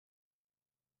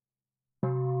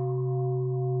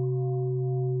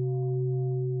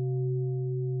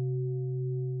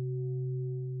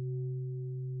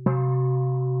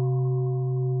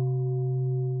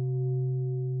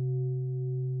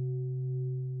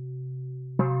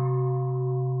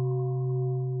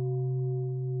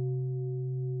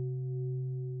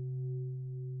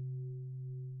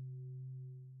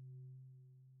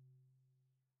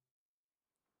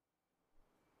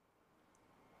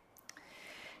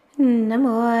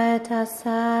Namo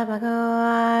tassa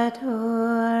bhagavato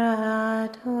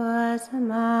arahato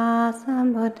samma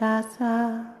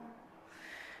sambuddhassa.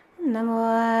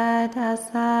 Namo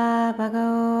tassa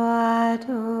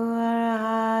bhagavato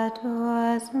arahato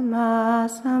samma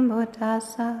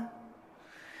sambuddhassa.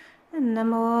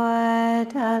 Namo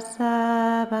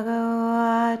tassa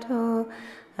bhagavato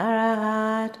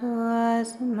arahato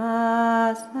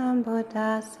samma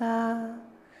sambuddhassa.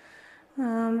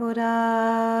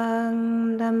 Buddhang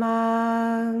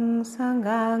Dhammang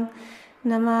Sanghang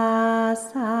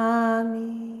Namasami.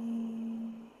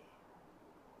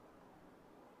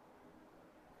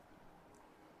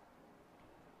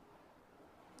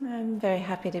 I'm very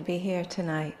happy to be here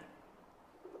tonight.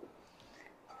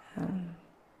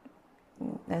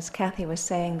 As Kathy was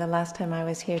saying, the last time I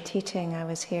was here teaching, I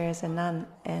was here as a nun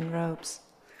in robes.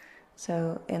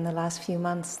 So in the last few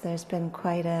months, there's been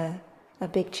quite a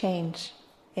big change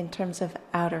in terms of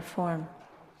outer form.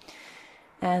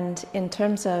 And in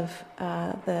terms of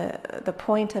the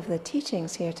point of the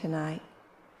teachings here tonight,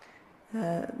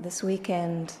 this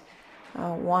weekend,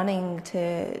 wanting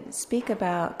to speak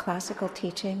about classical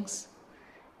teachings,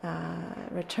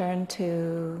 return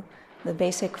to the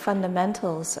basic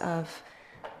fundamentals of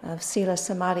sila,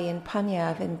 samadhi, and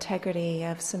panya, of integrity,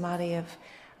 of samadhi, of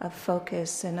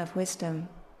focus, and of wisdom.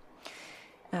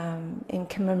 In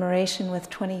commemoration with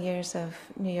 20 years of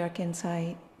New York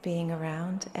Insight being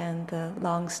around and the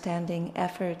long-standing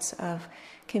efforts of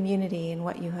community and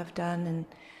what you have done in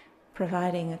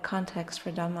providing a context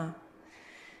for Dhamma.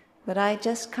 But I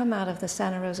just come out of the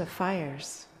Santa Rosa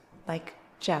fires,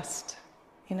 just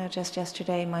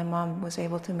yesterday my mom was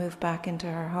able to move back into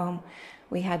her home.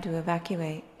 We had to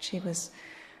evacuate. She was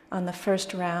on the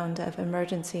first round of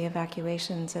emergency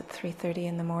evacuations at 3:30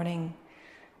 in the morning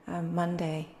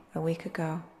Monday, a week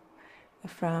ago,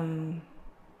 from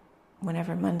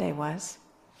whenever Monday was.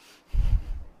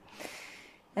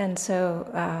 And so,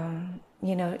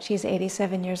 she's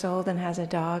 87 years old and has a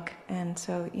dog, and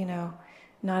so,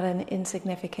 not an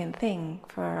insignificant thing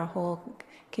for a whole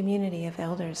community of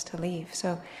elders to leave.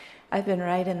 So I've been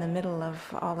right in the middle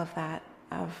of all of that,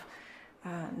 of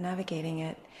navigating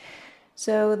it.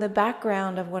 So the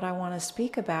background of what I want to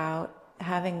speak about,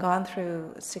 having gone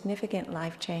through significant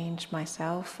life change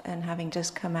myself and having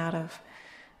just come out of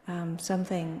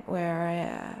something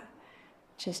where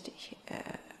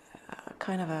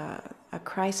kind of a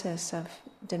crisis of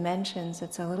dimensions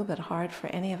that's a little bit hard for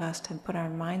any of us to put our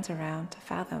minds around, to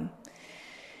fathom,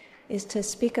 is to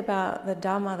speak about the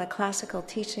Dhamma, the classical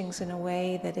teachings, in a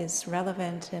way that is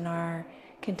relevant in our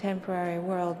contemporary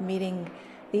world, meeting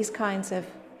these kinds of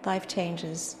life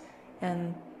changes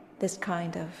and this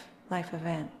kind of life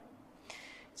event.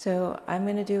 So I'm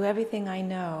going to do everything I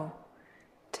know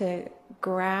to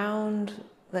ground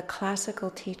the classical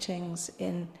teachings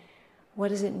in what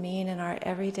does it mean in our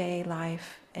everyday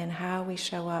life and how we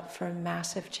show up for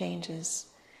massive changes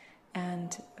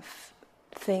and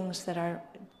things that are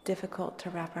difficult to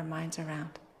wrap our minds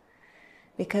around.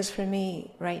 Because for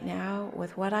me, right now,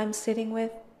 with what I'm sitting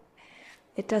with,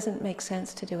 it doesn't make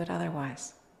sense to do it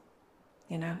otherwise.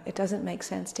 It doesn't make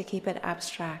sense to keep it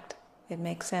abstract. It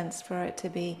makes sense for it to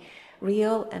be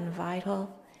real and vital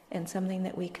and something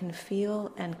that we can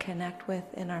feel and connect with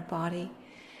in our body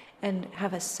and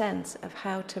have a sense of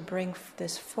how to bring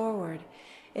this forward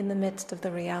in the midst of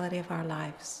the reality of our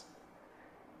lives.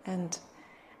 And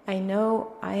I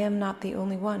know I am not the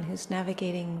only one who's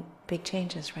navigating big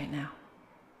changes right now.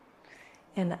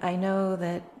 And I know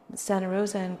that Santa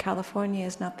Rosa in California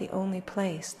is not the only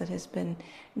place that has been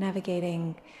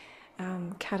navigating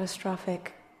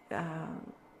catastrophic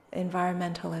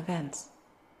environmental events.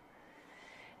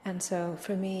 And so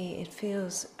for me, it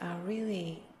feels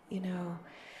really,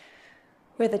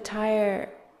 where the tire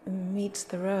meets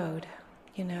the road,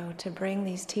 to bring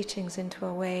these teachings into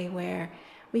a way where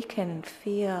we can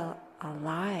feel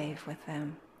alive with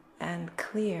them and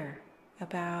clear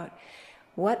about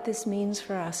what this means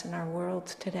for us in our world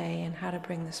today and how to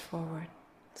bring this forward.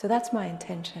 So that's my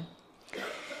intention.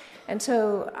 And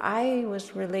so I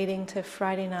was relating to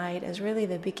Friday night as really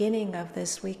the beginning of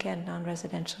this weekend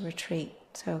non-residential retreat.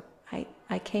 So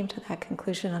I came to that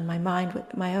conclusion on my mind,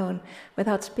 with my own,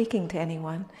 without speaking to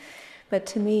anyone. But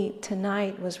to me,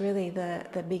 tonight was really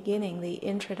the beginning, the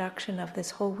introduction of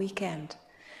this whole weekend,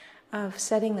 of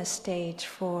setting the stage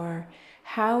for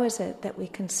how is it that we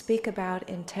can speak about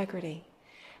integrity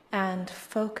and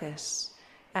focus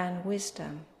and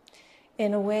wisdom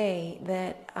in a way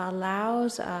that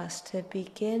allows us to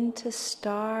begin to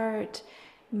start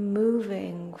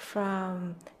moving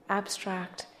from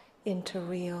abstract into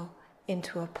real,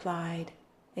 into applied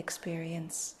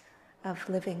experience of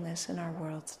living this in our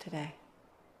worlds today.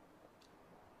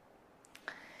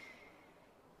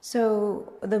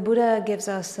 So the Buddha gives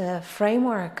us a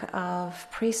framework of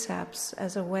precepts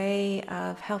as a way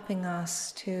of helping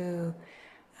us to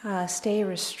stay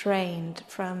restrained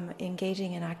from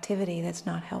engaging in activity that's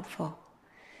not helpful.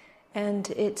 And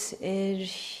it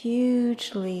is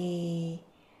hugely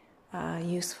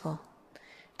useful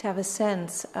to have a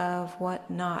sense of what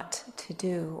not to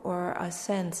do, or a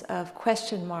sense of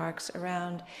question marks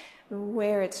around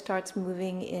where it starts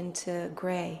moving into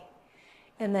gray.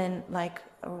 And then like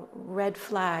red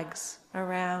flags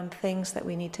around things that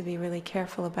we need to be really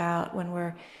careful about when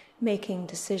we're making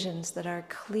decisions that are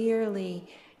clearly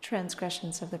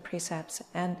transgressions of the precepts.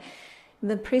 And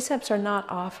the precepts are not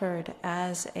offered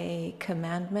as a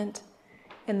commandment,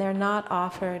 and they're not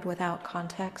offered without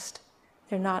context.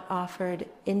 They're not offered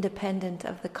independent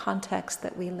of the context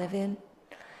that we live in.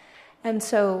 And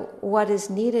so what is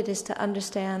needed is to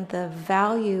understand the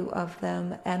value of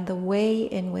them and the way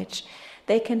in which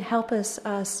they can help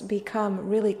us become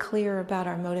really clear about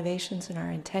our motivations and our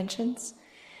intentions,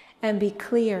 and be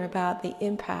clear about the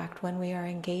impact when we are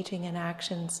engaging in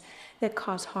actions that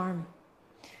cause harm.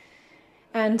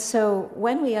 And so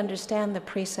when we understand the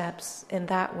precepts in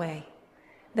that way,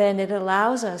 then it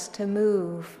allows us to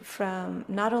move from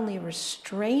not only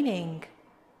restraining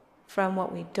from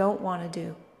what we don't want to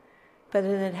do, but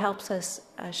then it helps us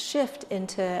shift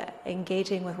into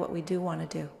engaging with what we do want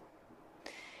to do.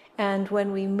 And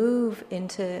when we move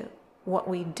into what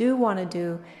we do want to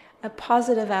do, a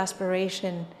positive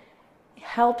aspiration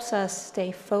helps us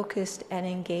stay focused and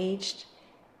engaged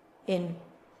in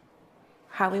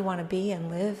how we want to be and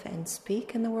live and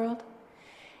speak in the world.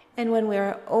 And when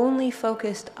we're only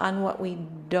focused on what we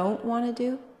don't want to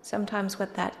do, sometimes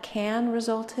what that can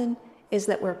result in is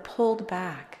that we're pulled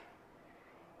back.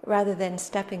 Rather than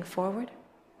stepping forward,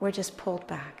 we're just pulled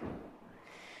back.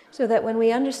 So that when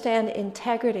we understand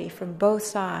integrity from both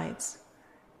sides,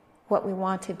 what we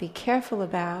want to be careful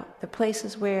about, the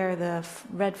places where the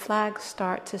red flags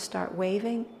start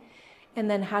waving, and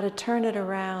then how to turn it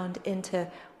around into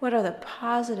what are the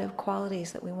positive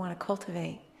qualities that we want to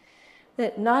cultivate.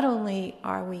 That not only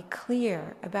are we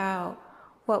clear about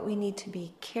what we need to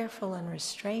be careful and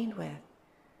restrained with,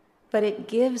 but it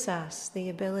gives us the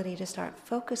ability to start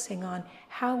focusing on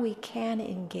how we can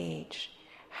engage,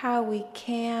 how we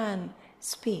can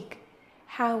speak,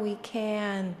 how we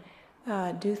can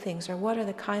do things, or what are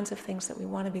the kinds of things that we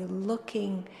want to be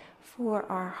looking for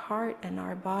our heart and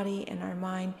our body and our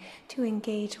mind to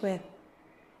engage with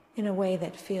in a way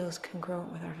that feels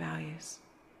congruent with our values.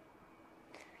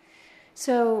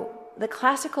 So the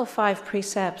classical 5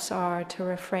 precepts are to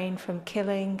refrain from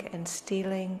killing and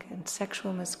stealing and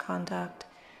sexual misconduct,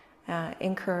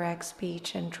 incorrect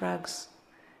speech and drugs,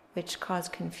 which cause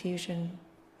confusion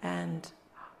and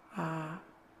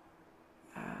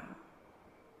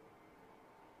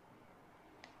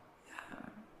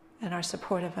are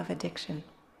supportive of addiction.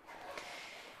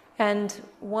 And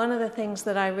one of the things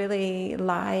that I really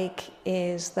like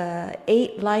is the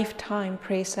 8 lifetime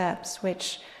precepts,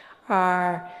 which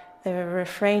are the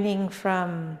refraining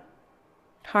from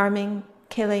harming,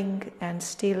 killing, and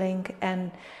stealing,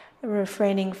 and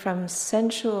refraining from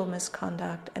sensual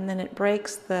misconduct. And then it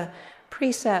breaks the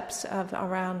precepts of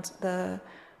around the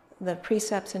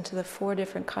precepts into the 4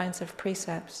 different kinds of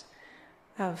precepts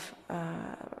of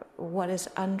what is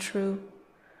untrue,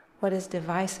 what is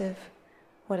divisive,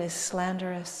 what is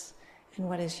slanderous, and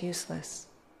what is useless.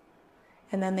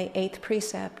 And then the 8th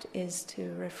precept is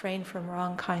to refrain from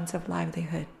wrong kinds of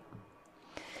livelihood.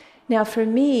 Now for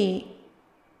me,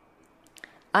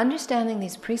 understanding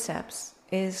these precepts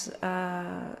is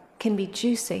can be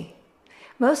juicy.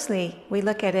 Mostly we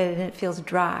look at it and it feels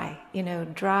dry.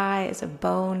 Dry as a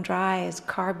bone, dry as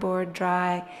cardboard,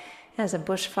 dry as a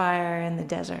bushfire in the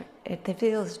desert. It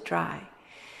feels dry.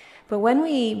 But when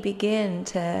we begin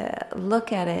to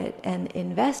look at it and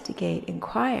investigate,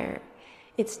 inquire,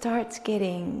 it starts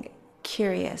getting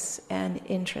curious and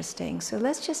interesting. So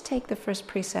let's just take the first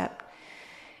precept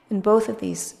in both of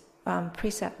these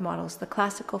precept models, the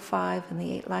classical 5 and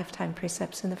the 8 lifetime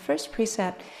precepts. In the first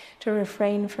precept, to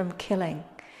refrain from killing.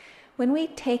 When we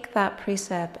take that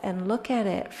precept and look at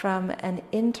it from an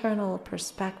internal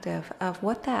perspective of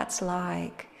what that's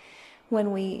like,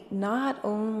 when we not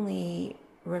only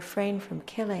refrain from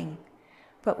killing,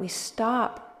 but we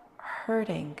stop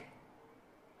hurting,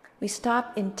 we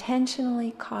stop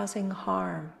intentionally causing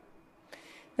harm,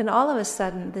 then all of a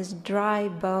sudden this dry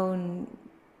bone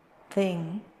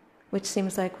thing, which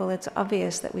seems like, well, it's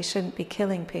obvious that we shouldn't be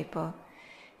killing people,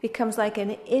 becomes like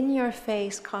an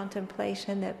in-your-face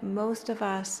contemplation that most of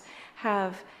us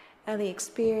have the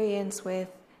experience with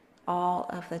all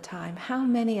of the time. How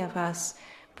many of us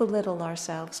belittle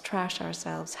ourselves, trash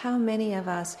ourselves? How many of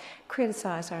us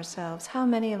criticize ourselves? How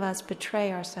many of us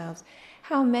betray ourselves?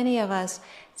 How many of us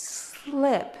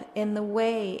slip in the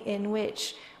way in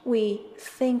which we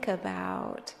think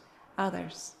about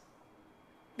others?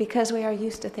 Because we are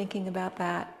used to thinking about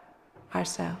that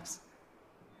ourselves.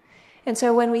 And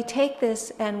so when we take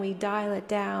this and we dial it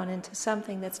down into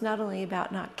something that's not only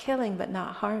about not killing but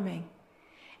not harming,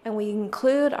 and we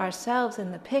include ourselves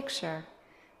in the picture,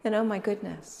 then oh my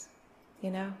goodness,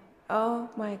 oh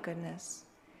my goodness.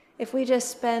 If we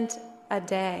just spent a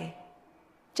day,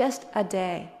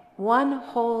 one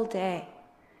whole day,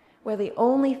 where the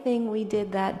only thing we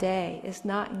did that day is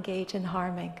not engage in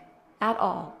harming at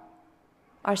all,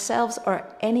 ourselves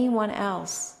or anyone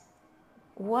else,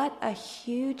 what a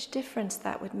huge difference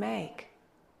that would make.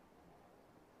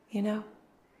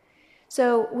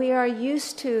 So we are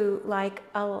used to like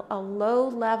a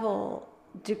low-level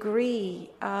degree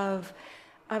of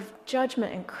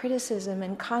judgment and criticism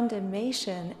and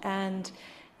condemnation and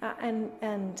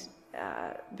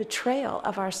betrayal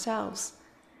of ourselves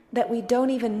that we don't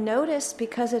even notice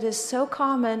because it is so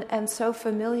common and so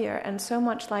familiar and so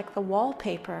much like the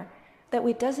wallpaper that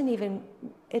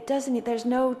there's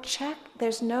no check,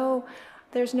 there's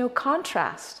no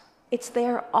contrast. It's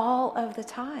there all of the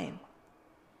time.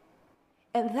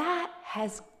 And that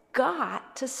has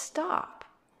got to stop.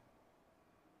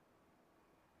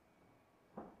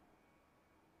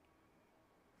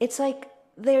 It's like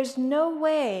there's no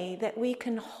way that we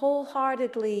can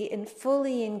wholeheartedly and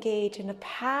fully engage in a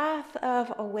path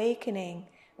of awakening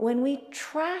when we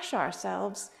trash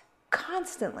ourselves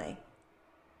constantly.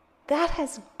 That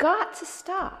has got to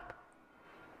stop.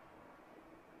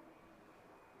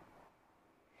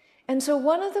 And so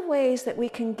one of the ways that we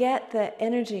can get the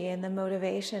energy and the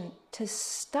motivation to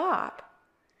stop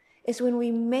is when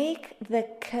we make the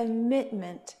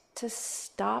commitment to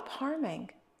stop harming.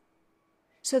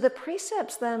 So the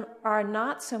precepts then are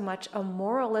not so much a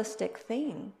moralistic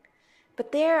thing,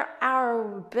 but they're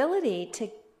our ability to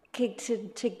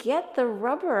get the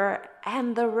rubber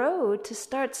and the road to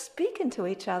start speaking to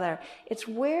each other. It's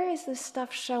where is this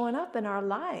stuff showing up in our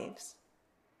lives?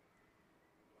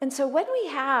 And so when we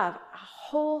have a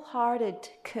wholehearted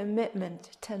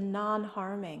commitment to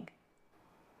non-harming,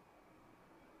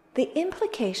 the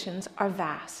implications are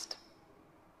vast.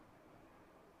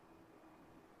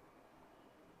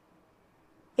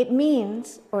 It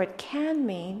means, or it can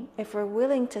mean, if we're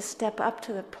willing to step up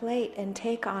to the plate and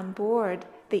take on board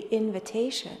the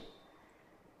invitation,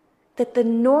 that the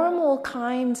normal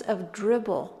kinds of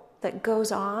dribble that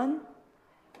goes on,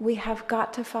 we have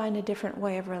got to find a different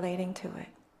way of relating to it.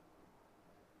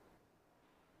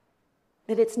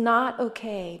 That it's not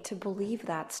okay to believe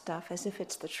that stuff as if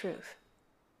it's the truth.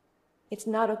 It's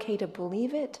not okay to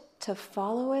believe it, to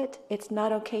follow it. It's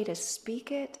not okay to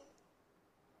speak it.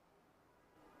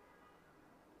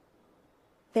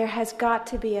 There has got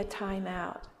to be a time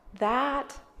out.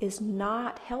 That is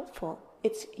not helpful.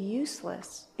 It's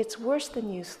useless. It's worse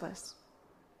than useless.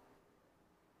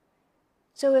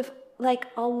 So if like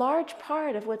a large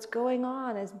part of what's going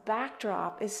on as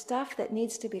backdrop is stuff that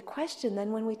needs to be questioned,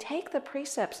 then when we take the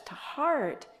precepts to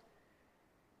heart,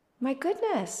 my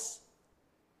goodness,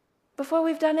 before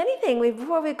we've done anything,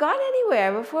 before we've gone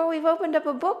anywhere, before we've opened up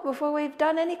a book, before we've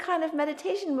done any kind of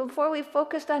meditation, before we've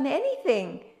focused on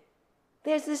anything,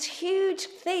 there's this huge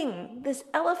thing, this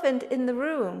elephant in the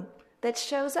room that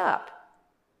shows up.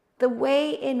 The way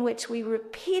in which we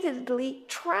repeatedly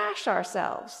trash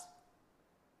ourselves.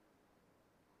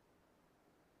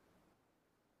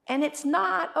 And it's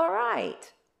not all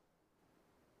right.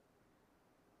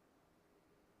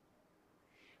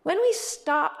 When we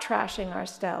stop trashing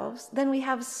ourselves, then we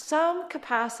have some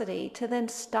capacity to then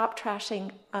stop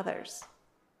trashing others.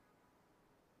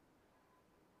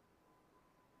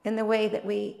 In the way that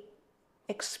we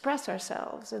express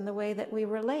ourselves, in the way that we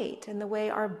relate, in the way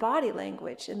our body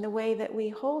language, in the way that we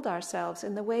hold ourselves,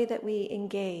 in the way that we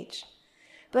engage.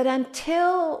 But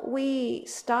until we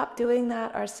stop doing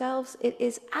that ourselves, it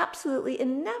is absolutely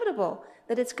inevitable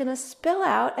that it's going to spill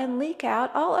out and leak out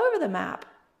all over the map.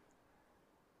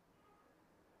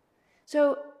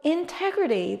 So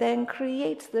integrity then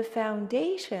creates the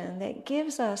foundation that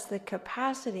gives us the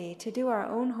capacity to do our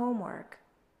own homework.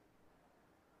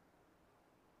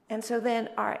 And so then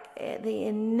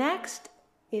the next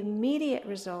immediate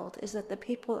result is that the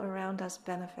people around us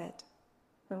benefit.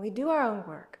 When we do our own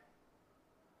work,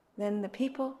 then the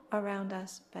people around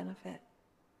us benefit.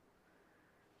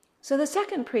 So the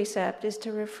second precept is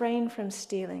to refrain from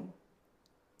stealing.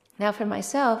 Now for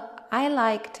myself, I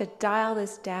like to dial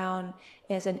this down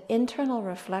as an internal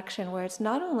reflection where it's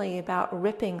not only about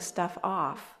ripping stuff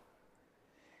off,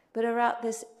 but about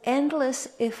this endless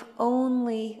if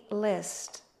only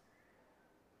list.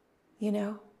 You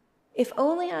know, if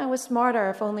only I was smarter,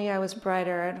 if only I was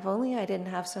brighter, and if only I didn't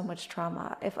have so much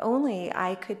trauma, if only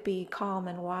I could be calm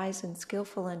and wise and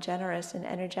skillful and generous and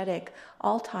energetic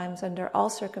all times under all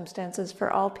circumstances for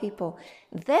all people,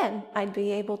 then I'd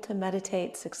be able to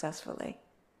meditate successfully.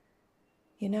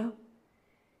 You know?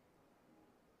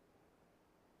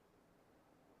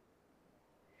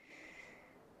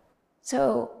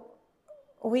 So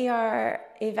we are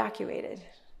evacuated.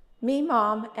 Me,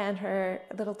 Mom, and her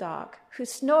little dog, who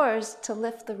snores to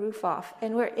lift the roof off.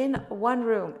 And we're in one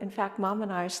room. In fact, Mom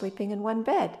and I are sleeping in one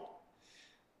bed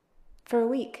for a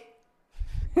week.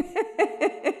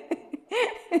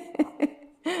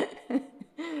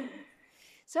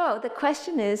 So the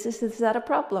question is that a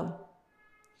problem?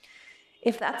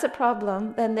 If that's a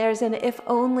problem, then there's an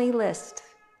if-only list.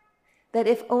 That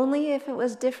if only if it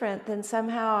was different, then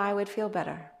somehow I would feel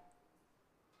better.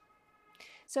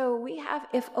 So we have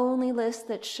if-only lists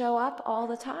that show up all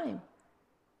the time.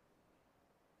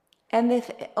 And the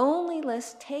if-only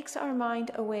list takes our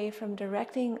mind away from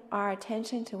directing our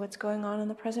attention to what's going on in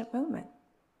the present moment.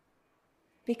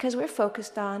 Because we're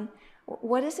focused on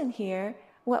what isn't here,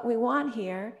 what we want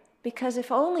here, because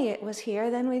if only it was here,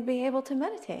 then we'd be able to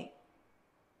meditate.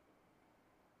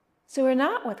 So we're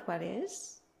not with what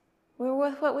is, we're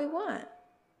with what we want.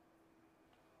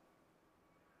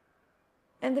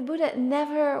 And the Buddha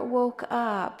never woke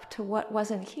up to what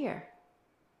wasn't here.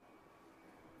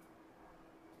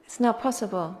 It's not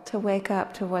possible to wake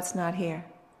up to what's not here.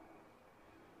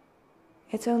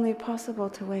 It's only possible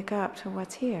to wake up to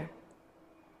what's here.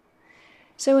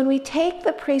 So when we take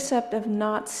the precept of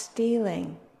not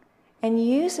stealing and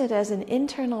use it as an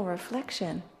internal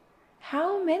reflection,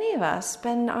 how many of us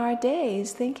spend our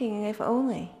days thinking, if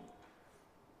only?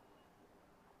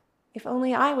 If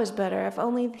only I was better, if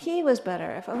only he was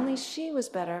better, if only she was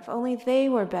better, if only they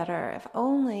were better, if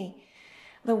only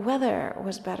the weather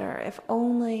was better, if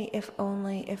only, if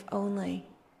only, if only.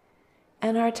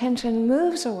 And our attention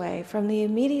moves away from the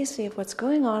immediacy of what's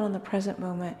going on in the present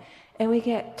moment, and we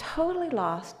get totally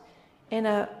lost in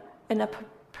a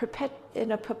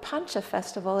papancha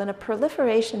festival, in a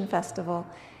proliferation festival,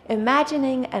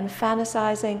 imagining and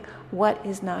fantasizing what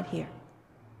is not here.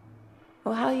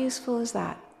 Well, how useful is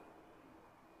that?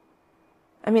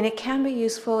 I mean, it can be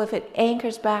useful if it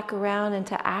anchors back around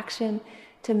into action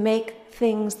to make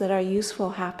things that are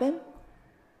useful happen.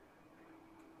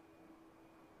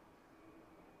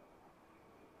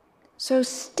 So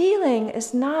stealing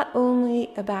is not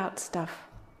only about stuff,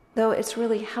 though it's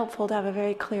really helpful to have a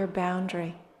very clear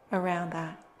boundary around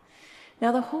that.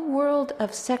 Now, the whole world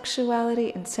of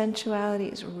sexuality and sensuality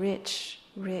is rich,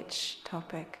 rich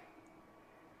topic.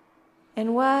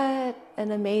 And what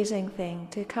an amazing thing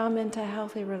to come into a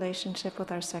healthy relationship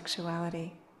with our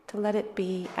sexuality, to let it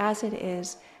be as it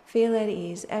is, feel at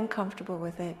ease and comfortable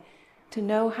with it, to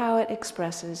know how it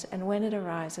expresses and when it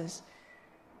arises,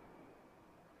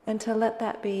 and to let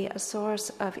that be a source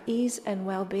of ease and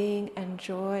well-being and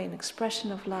joy and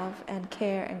expression of love and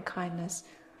care and kindness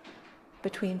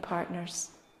between partners.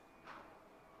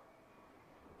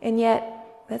 And yet,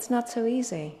 that's not so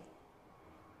easy.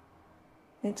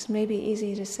 It's maybe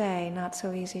easy to say, not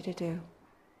so easy to do.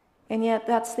 And yet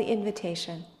that's the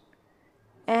invitation.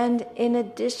 And in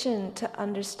addition to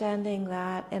understanding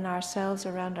that in ourselves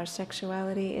around our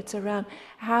sexuality, it's around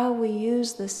how we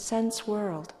use the sense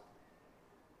world.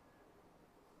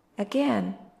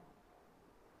 Again,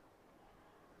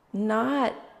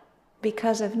 not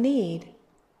because of need,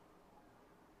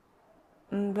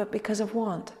 but because of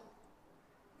want.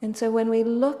 And so when we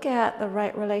look at the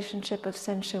right relationship of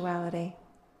sensuality,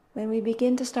 when we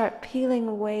begin to start peeling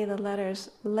away the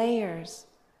layers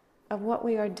of what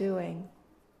we are doing,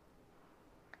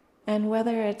 and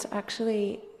whether it's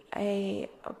actually a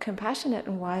compassionate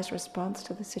and wise response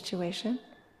to the situation,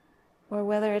 or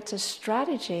whether it's a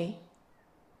strategy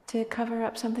to cover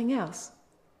up something else.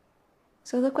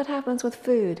 So look what happens with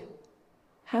food.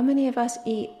 How many of us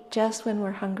eat just when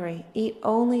we're hungry, eat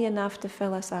only enough to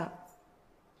fill us up?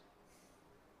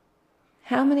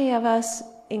 How many of us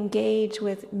engage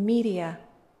with media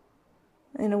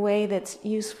in a way that's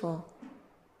useful?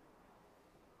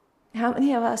 How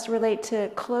many of us relate to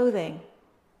clothing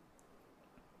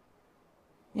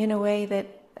in a way that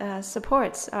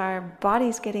supports our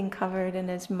bodies getting covered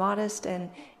and is modest and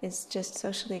is just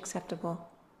socially acceptable?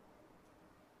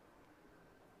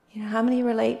 You know, how many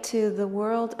relate to the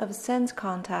world of sense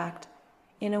contact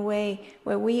in a way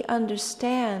where we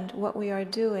understand what we are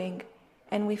doing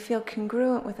and we feel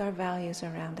congruent with our values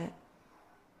around it.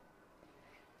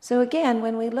 So again,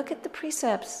 when we look at the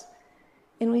precepts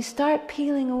and we start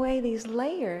peeling away these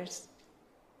layers,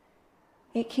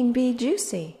 it can be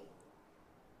juicy.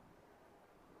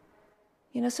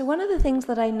 So one of the things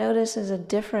that I notice as a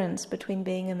difference between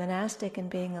being a monastic and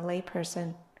being a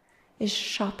layperson is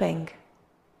shopping.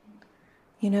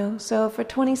 So for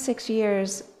 26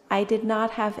 years, I did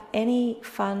not have any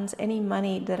funds, any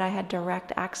money that I had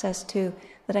direct access to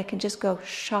that I could just go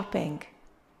shopping.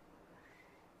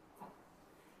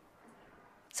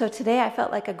 So today I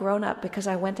felt like a grown-up because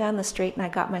I went down the street and I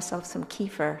got myself some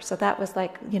kefir. So that was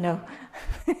like,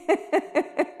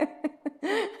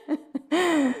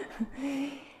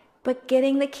 But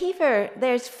getting the kefir,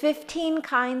 there's 15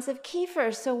 kinds of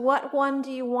kefir, so what one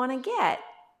do you want to get?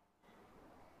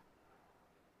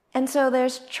 And so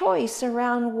there's choice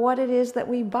around what it is that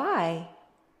we buy.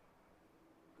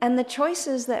 And the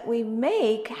choices that we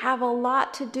make have a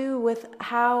lot to do with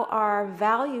how our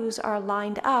values are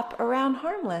lined up around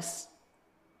harmless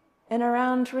and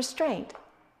around restraint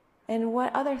and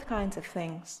what other kinds of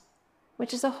things,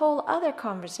 which is a whole other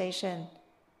conversation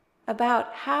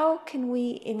about how can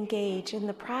we engage in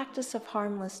the practice of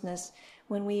harmlessness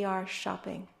when we are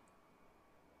shopping.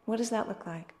 What does that look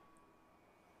like?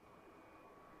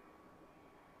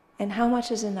 And how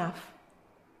much is enough?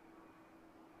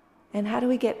 And how do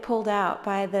we get pulled out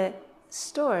by the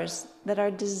stores that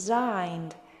are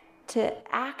designed to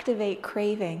activate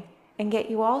craving and get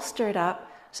you all stirred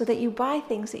up so that you buy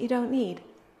things that you don't need?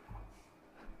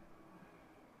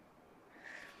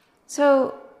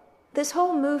 So this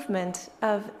whole movement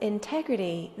of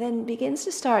integrity then begins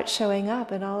to start showing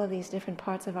up in all of these different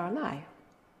parts of our life.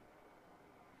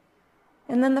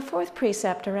 And then the fourth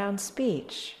precept around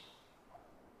speech.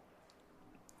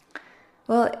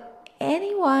 Well,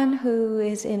 anyone who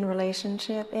is in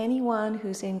relationship, anyone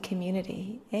who's in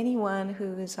community, anyone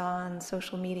who is on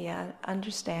social media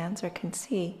understands or can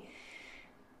see,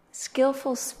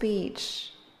 skillful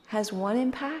speech has one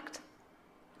impact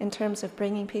in terms of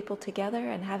bringing people together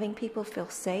and having people feel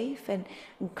safe and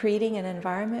creating an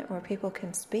environment where people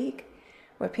can speak,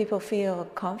 where people feel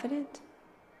confident.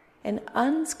 And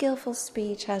unskillful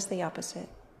speech has the opposite.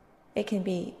 It can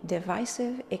be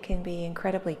divisive, it can be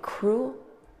incredibly cruel.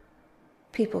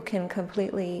 People can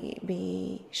completely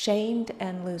be shamed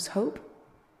and lose hope.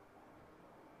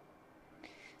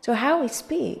 So how we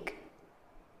speak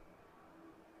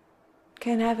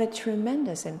can have a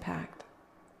tremendous impact.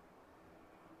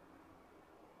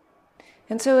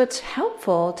 And so it's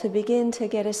helpful to begin to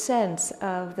get a sense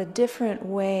of the different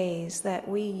ways that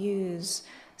we use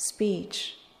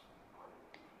speech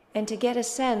and to get a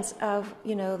sense of,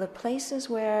 the places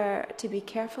where to be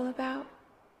careful about.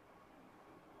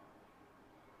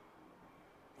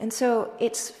 And so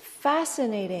it's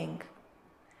fascinating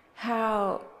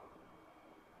how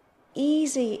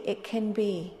easy it can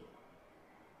be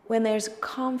when there's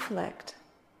conflict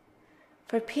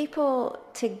for people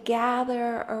to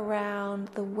gather around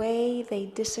the way they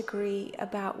disagree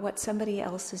about what somebody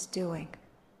else is doing.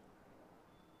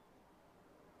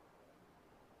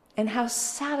 And how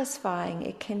satisfying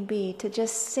it can be to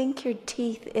just sink your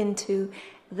teeth into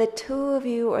the two of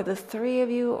you or the three of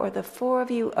you or the four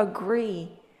of you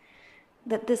agree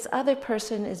that this other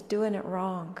person is doing it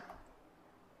wrong.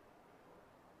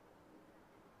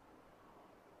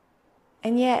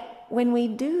 And yet, when we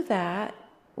do that,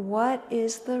 what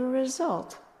is the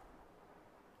result?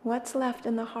 What's left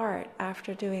in the heart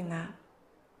after doing that?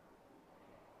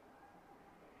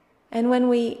 And when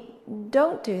we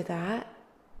don't do that,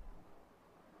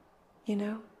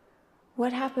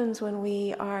 what happens when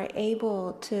we are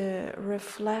able to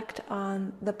reflect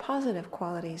on the positive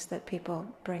qualities that people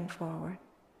bring forward?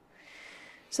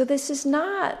 So this is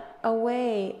not a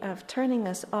way of turning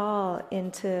us all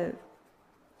into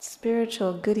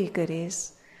spiritual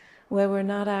goody-goodies where we're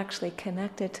not actually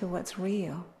connected to what's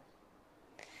real.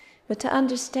 But to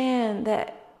understand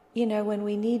that, when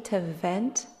we need to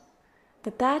vent,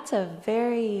 that's a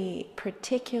very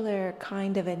particular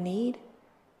kind of a need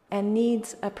and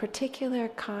needs a particular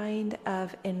kind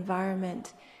of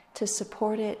environment to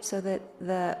support it so that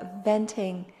the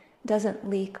venting doesn't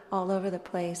leak all over the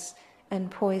place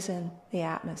and poison the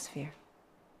atmosphere.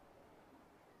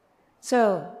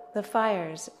 So, the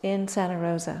fires in Santa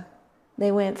Rosa,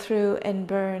 they went through and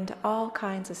burned all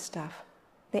kinds of stuff.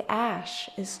 The ash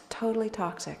is totally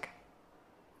toxic.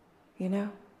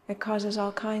 It causes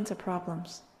all kinds of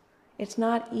problems. It's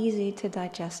not easy to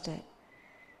digest it.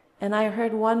 And I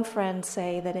heard one friend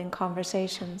say that in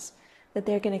conversations, that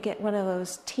they're going to get one of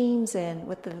those teams in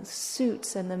with the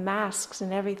suits and the masks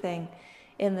and everything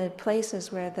in the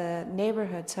places where the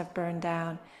neighborhoods have burned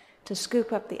down to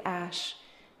scoop up the ash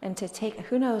and to take,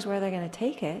 who knows where they're going to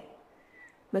take it,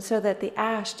 but so that the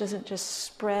ash doesn't just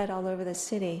spread all over the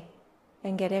city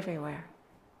and get everywhere.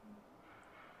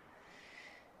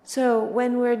 So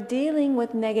when we're dealing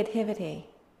with negativity,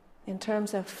 in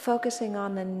terms of focusing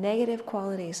on the negative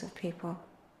qualities of people,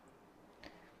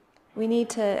 we need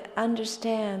to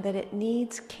understand that it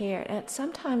needs care. And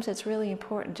sometimes it's really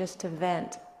important just to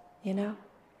vent, you know?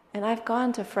 And I've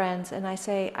gone to friends and I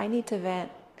say, I need to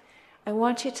vent. I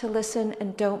want you to listen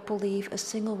and don't believe a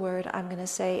single word I'm going to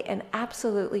say, and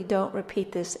absolutely don't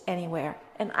repeat this anywhere.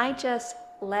 And I just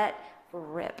let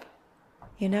rip,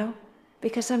 you know?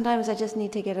 Because sometimes I just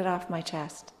need to get it off my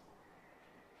chest.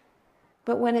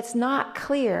 But when it's not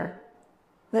clear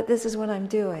that this is what I'm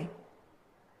doing,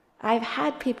 I've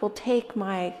had people take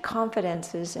my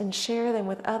confidences and share them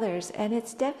with others, and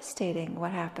it's devastating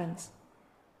what happens.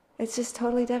 It's just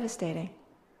totally devastating.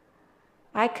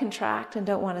 I contract and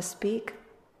don't want to speak.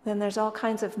 Then there's all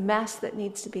kinds of mess that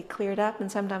needs to be cleared up,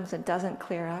 and sometimes it doesn't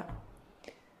clear up.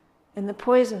 And the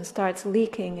poison starts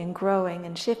leaking and growing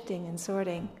and shifting and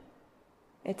sorting.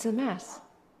 It's a mess.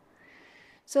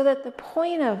 So that the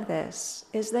point of this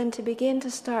is then to begin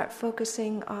to start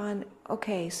focusing on,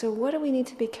 okay, so what do we need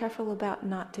to be careful about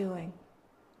not doing?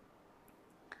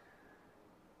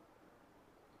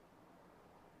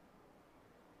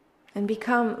 And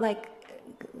become like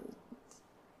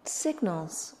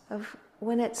signals of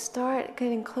when it start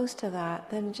getting close to that,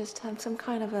 then just have some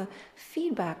kind of a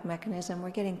feedback mechanism. We're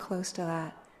getting close to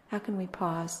that. How can we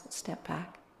pause, step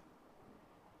back?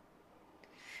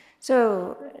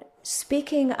 So,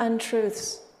 speaking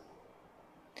untruths.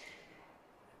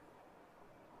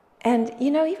 And, you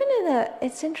know, even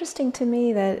it's interesting to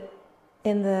me that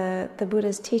in the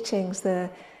Buddha's teachings, the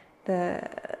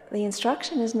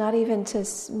instruction is not even to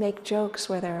make jokes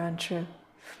where they're untrue.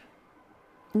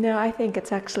 No, I think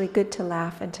it's actually good to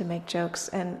laugh and to make jokes,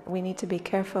 and we need to be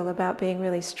careful about being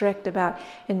really strict about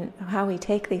in how we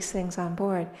take these things on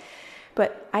board.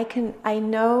 But I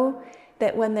know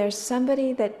that when there's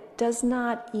somebody that does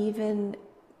not even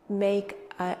make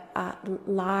a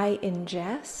lie in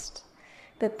jest,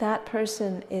 that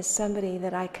person is somebody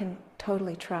that I can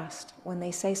totally trust. When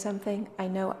they say something, I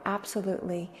know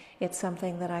absolutely it's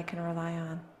something that I can rely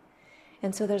on.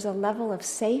 And so there's a level of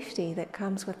safety that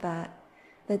comes with that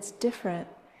that's different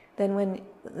than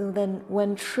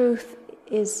when truth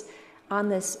is on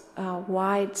this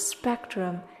wide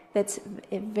spectrum that's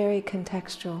very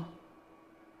contextual.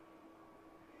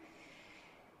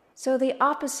 So the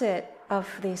opposite of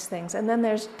these things, and then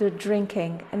there's the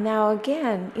drinking. And now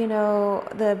again, you know,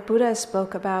 the Buddha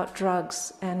spoke about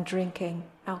drugs and drinking,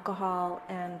 alcohol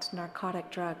and narcotic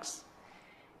drugs.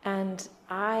 And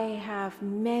I have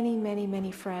many, many,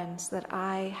 many friends that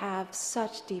I have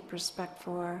such deep respect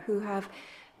for who have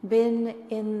been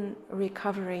in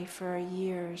recovery for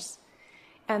years.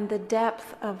 And the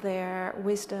depth of their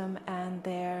wisdom and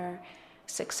their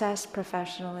success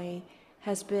professionally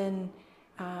has been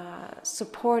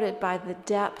supported by the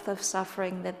depth of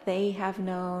suffering that they have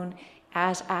known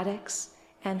as addicts,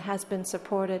 and has been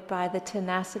supported by the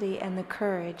tenacity and the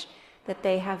courage that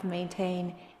they have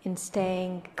maintained in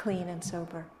staying clean and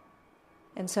sober.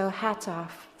 And so hats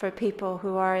off for people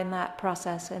who are in that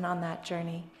process and on that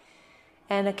journey.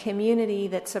 And a community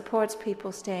that supports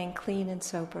people staying clean and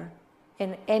sober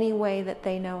in any way that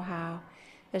they know how.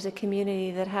 There's a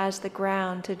community that has the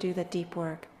ground to do the deep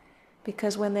work.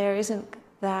 Because when there isn't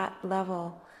that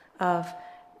level of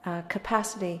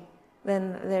capacity,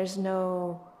 then there's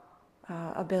no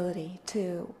ability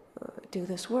to do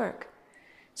this work.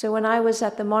 So when I was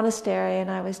at the monastery and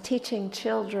I was teaching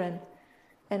children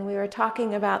and we were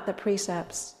talking about the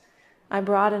precepts, I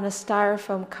brought in a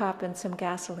styrofoam cup and some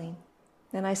gasoline.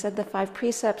 And I said the 5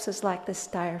 precepts is like this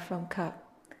styrofoam cup.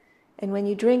 And when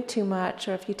you drink too much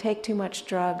or if you take too much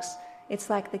drugs, it's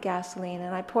like the gasoline.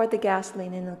 And I poured the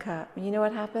gasoline in the cup. And you know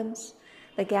what happens?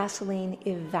 The gasoline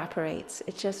evaporates.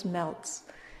 It just melts.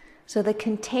 So the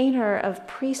container of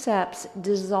precepts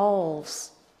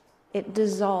dissolves. It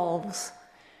dissolves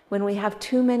when we have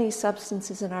too many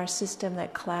substances in our system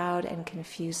that cloud and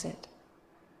confuse it.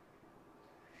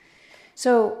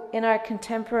 So in our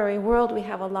contemporary world, we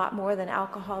have a lot more than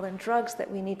alcohol and drugs that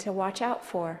we need to watch out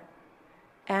for.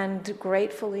 And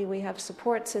gratefully, we have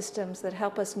support systems that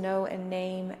help us know and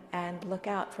name and look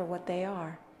out for what they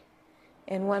are.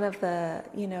 And one of the,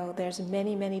 there's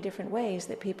many, many different ways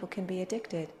that people can be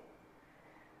addicted.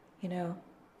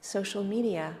 Social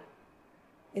media,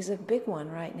 is a big one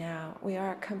right now. We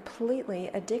are completely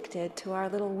addicted to our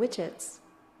little widgets.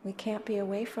 We can't be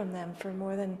away from them for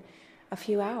more than a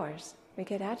few hours. We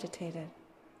get agitated,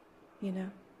 you know.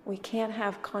 We can't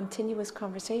have continuous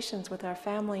conversations with our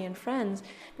family and friends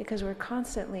because we're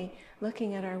constantly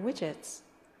looking at our widgets.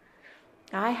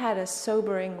 I had a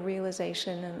sobering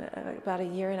realization about a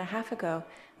year and a half ago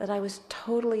that I was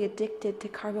totally addicted to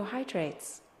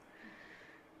carbohydrates.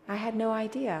 I had no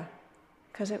idea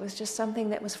because it was just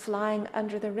something that was flying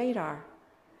under the radar.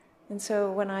 And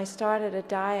so when I started a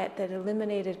diet that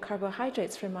eliminated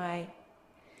carbohydrates from my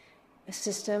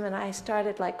system, and I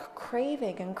started like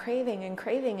craving and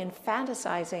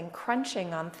fantasizing,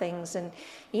 crunching on things and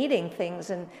eating things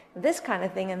and this kind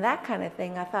of thing and that kind of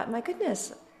thing, I thought, my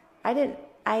goodness, I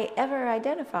ever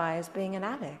identify as being an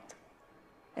addict.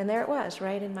 And there it was,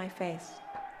 right in my face.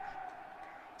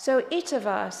 So each of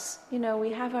us, you know,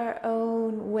 we have our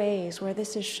own ways where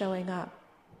this is showing up.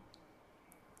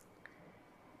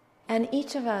 And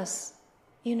each of us,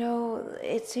 you know,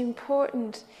 it's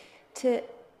important to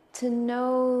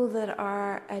know that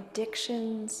our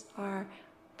addictions are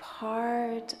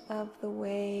part of the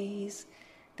ways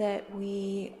that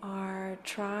we are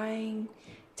trying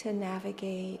to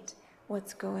navigate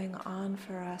what's going on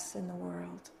for us in the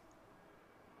world.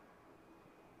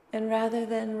 And rather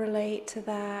than relate to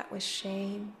that with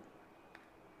shame,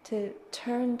 to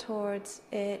turn towards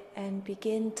it and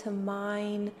begin to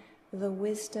mine the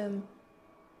wisdom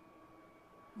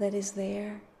that is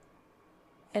there,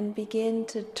 and begin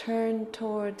to turn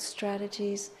towards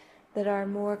strategies that are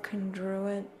more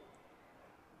congruent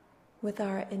with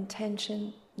our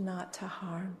intention not to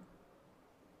harm.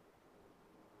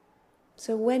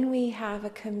 So when we have a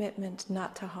commitment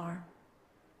not to harm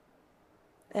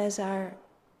as our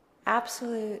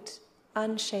absolute,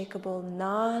 unshakable,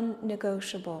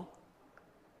 non-negotiable,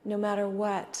 no matter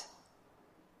what,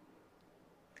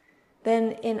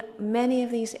 then in many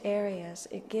of these areas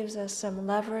it gives us some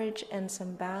leverage and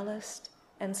some ballast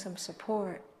and some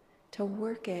support to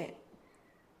work it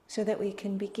so that we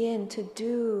can begin to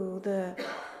do the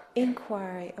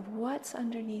inquiry of what's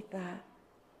underneath that.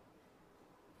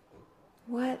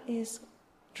 What is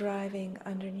driving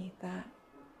underneath that?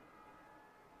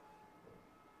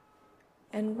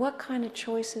 And what kind of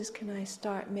choices can I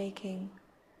start making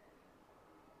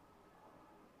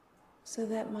so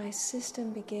that my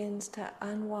system begins to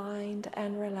unwind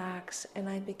and relax, and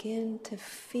I begin to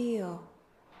feel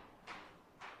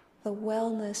the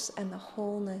wellness and the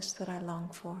wholeness that I long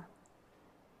for,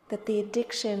 that the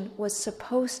addiction was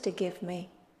supposed to give me,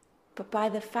 but by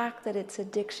the fact that it's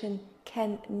addiction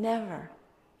can never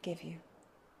give you.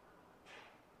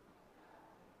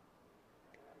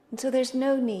 And so there's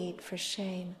no need for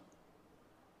shame.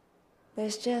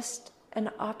 There's just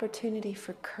an opportunity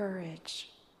for courage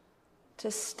to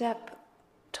step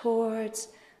towards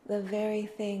the very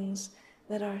things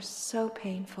that are so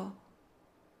painful,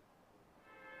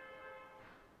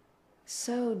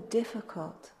 so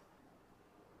difficult,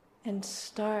 and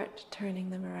start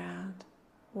turning them around,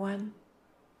 one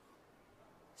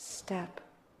step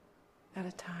at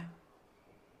a time.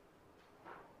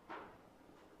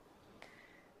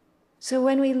 So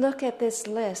when we look at this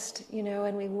list, you know,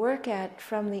 and we work at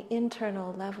from the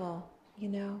internal level, you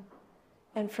know,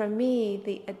 and for me,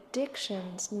 the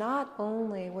addictions not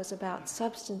only was about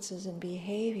substances and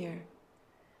behavior,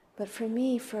 but for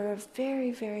me, for a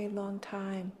very, very long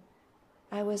time,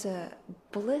 I was a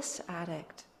bliss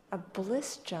addict, a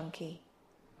bliss junkie.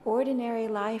 Ordinary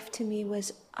life to me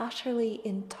was utterly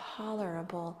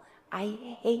intolerable. I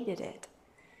hated it.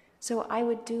 So I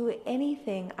would do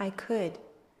anything I could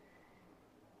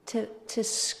to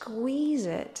squeeze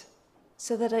it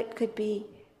so that it could be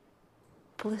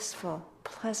blissful,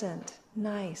 pleasant,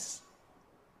 nice,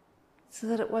 so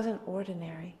that it wasn't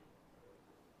ordinary.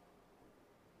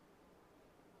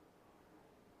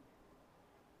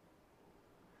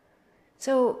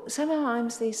 So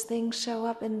sometimes these things show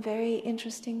up in very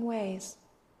interesting ways.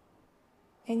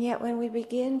 And yet when we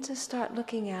begin to start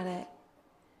looking at it,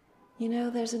 you know,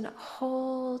 there's a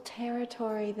whole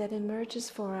territory that emerges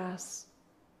for us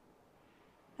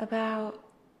about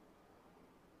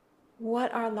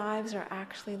what our lives are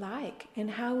actually like and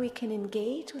how we can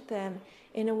engage with them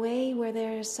in a way where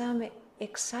there is some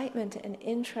excitement and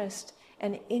interest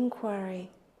and inquiry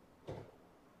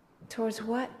towards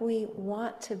what we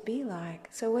want to be like.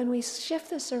 So when we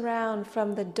shift this around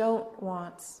from the don't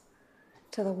wants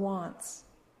to the wants,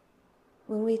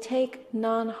 when we take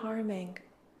non-harming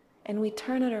and we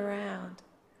turn it around,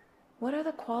 what are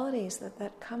the qualities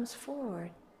that comes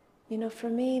forward? You know, for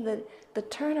me, the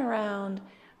turnaround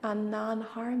on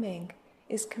non-harming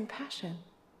is compassion.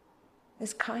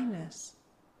 is kindness,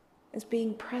 is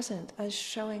being present, as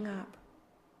showing up.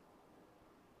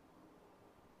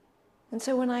 And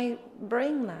so when I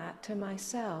bring that to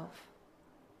myself,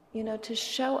 to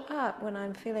show up when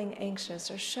I'm feeling anxious,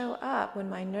 or show up when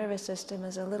my nervous system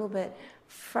is a little bit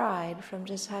fried from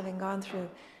just having gone through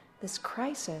this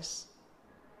crisis.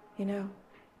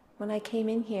 When I came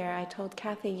in here, I told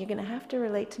Kathy, you're going to have to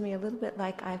relate to me a little bit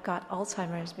like I've got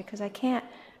Alzheimer's, because I can't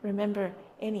remember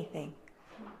anything.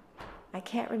 I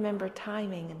can't remember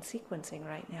timing and sequencing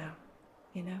right now,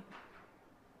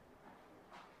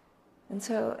 And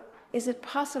so, is it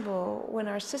possible when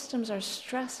our systems are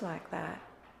stressed like that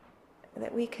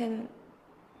we can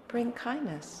bring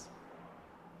kindness?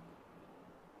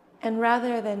 And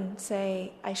rather than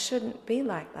say, I shouldn't be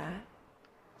like that,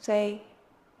 say,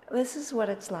 this is what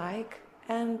it's like,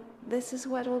 and this is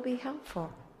what will be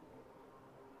helpful.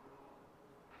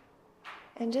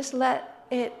 And just let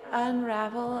it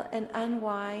unravel and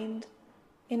unwind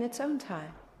in its own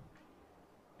time.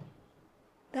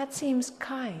 That seems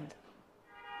kind.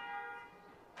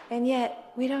 And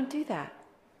yet, we don't do that.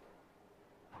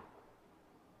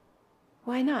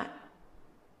 Why not?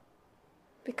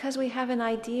 Because we have an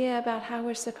idea about how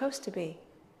we're supposed to be,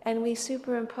 and we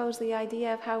superimpose the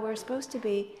idea of how we're supposed to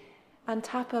be on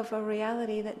top of a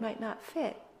reality that might not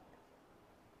fit.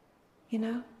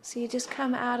 So you just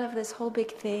come out of this whole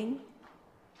big thing.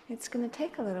 It's going to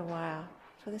take a little while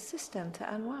for the system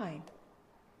to unwind.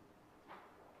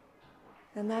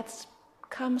 And that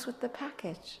comes with the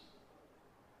package.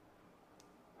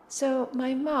 So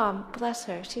my mom, bless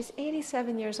her, she's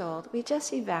 87 years old. We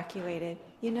just evacuated.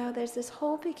 There's this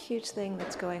whole big huge thing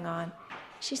that's going on.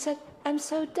 She said, I'm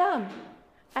so dumb.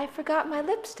 I forgot my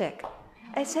lipstick.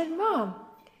 I said, Mom,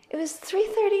 it was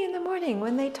 3:30 in the morning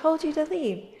when they told you to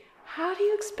leave. How do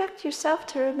you expect yourself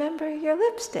to remember your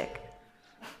lipstick?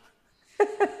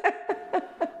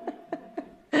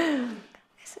 I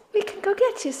said, we can go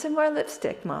get you some more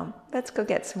lipstick, Mom. Let's go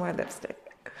get some more lipstick.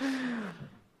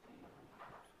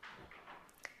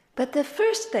 But the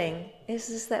first thing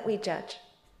is that we judge.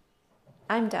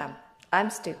 I'm dumb. I'm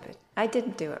stupid. I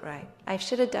didn't do it right. I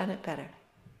should have done it better.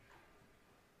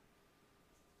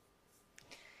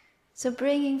 So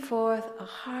bringing forth a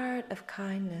heart of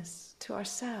kindness to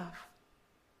ourselves,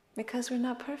 because we're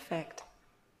not perfect.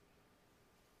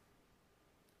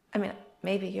 I mean,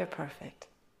 maybe you're perfect.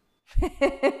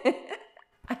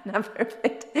 I'm not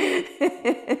perfect.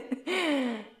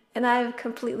 And I've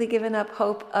completely given up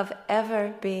hope of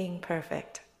ever being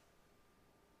perfect.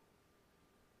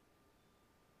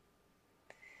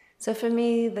 So for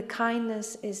me, the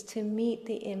kindness is to meet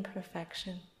the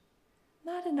imperfection,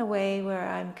 not in a way where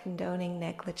I'm condoning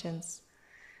negligence,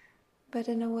 but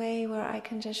in a way where I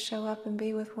can just show up and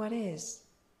be with what is.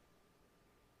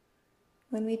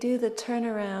 When we do the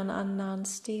turnaround on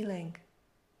non-stealing,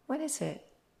 what is it?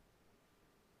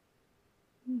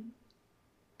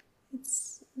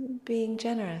 It's being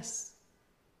generous.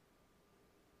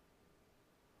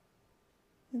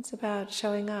 It's about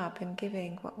showing up and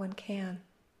giving what one can.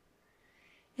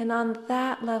 And on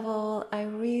that level, I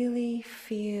really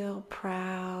feel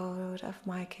proud of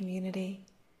my community.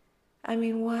 I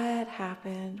mean, what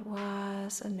happened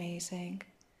was amazing.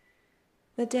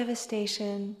 The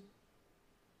devastation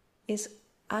is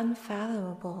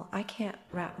unfathomable. I can't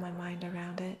wrap my mind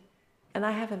around it. And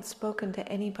I haven't spoken to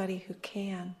anybody who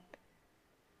can.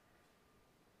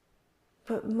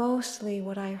 But mostly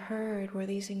what I heard were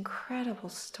these incredible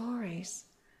stories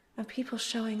of people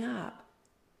showing up.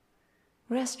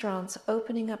 Restaurants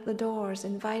opening up the doors,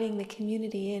 inviting the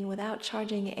community in without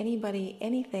charging anybody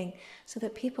anything so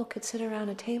that people could sit around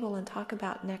a table and talk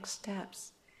about next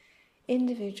steps.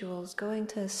 Individuals going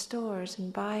to stores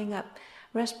and buying up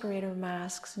respirator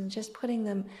masks and just putting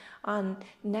them on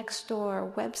next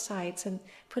door websites and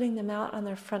putting them out on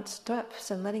their front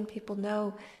steps and letting people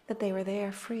know that they were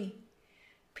there free.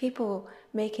 People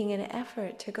making an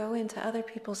effort to go into other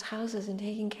people's houses and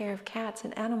taking care of cats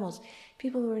and animals.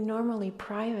 People who are normally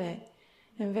private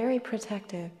and very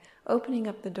protective, opening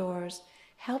up the doors,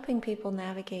 helping people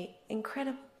navigate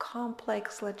incredible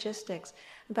complex logistics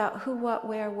about who, what,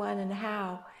 where, when, and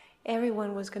how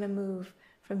everyone was going to move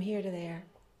from here to there.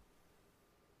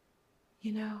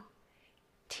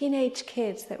 Teenage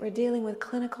kids that were dealing with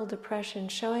clinical depression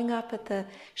showing up at the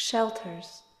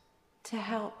shelters to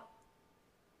help.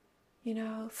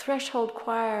 Threshold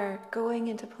choir going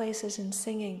into places and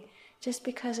singing just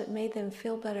because it made them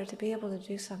feel better to be able to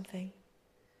do something.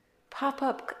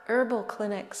 Pop-up herbal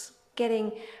clinics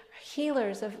getting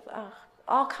healers of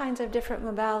all kinds of different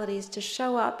modalities to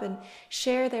show up and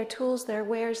share their tools, their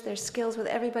wares, their skills with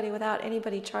everybody without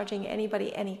anybody charging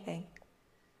anybody anything.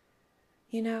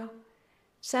 You know,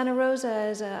 Santa Rosa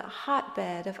is a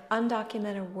hotbed of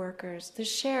undocumented workers. The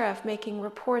sheriff making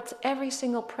reports every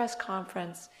single press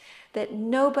conference that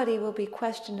nobody will be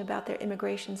questioned about their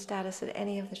immigration status at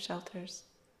any of the shelters.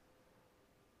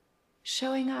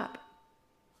 Showing up,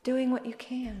 doing what you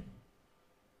can.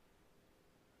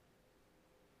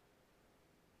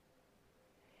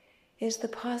 Is the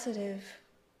positive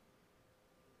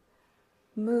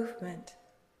movement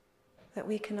that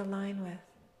we can align with,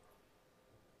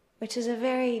 which is a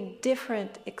very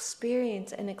different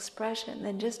experience and expression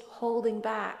than just holding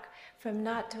back from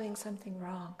not doing something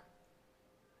wrong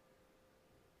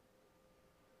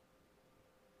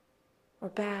or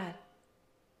bad.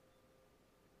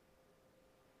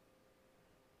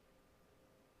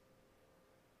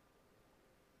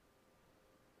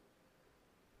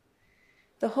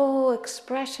 The whole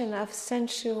expression of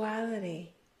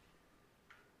sensuality,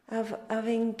 of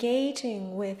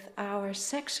engaging with our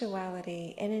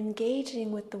sexuality and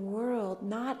engaging with the world,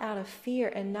 not out of fear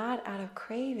and not out of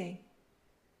craving,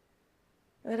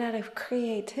 but out of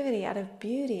creativity, out of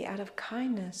beauty, out of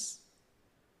kindness,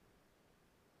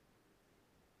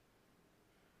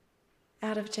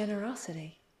 out of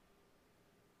generosity,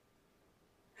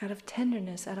 out of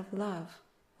tenderness, out of love.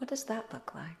 What does that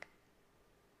look like?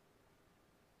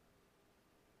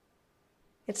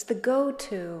 It's the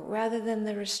go-to rather than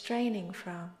the restraining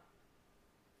from.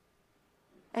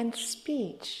 And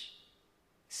speech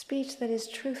that is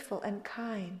truthful and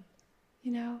kind.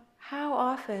 You know, how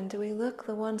often do we look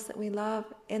the ones that we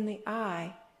love in the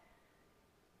eye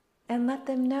and let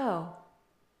them know,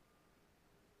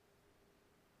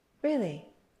 really,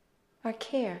 our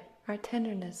care, our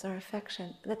tenderness, our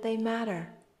affection, that they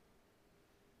matter,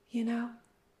 you know?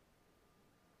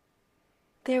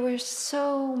 There were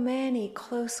so many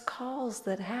close calls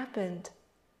that happened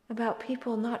about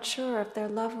people not sure if their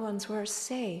loved ones were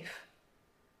safe.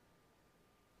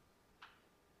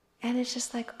 And it's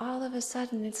just like all of a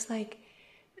sudden, it's like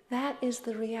that is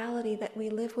the reality that we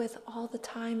live with all the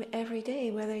time, every day,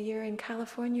 whether you're in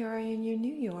California or in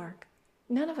New York.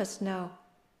 None of us know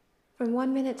from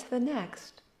one minute to the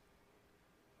next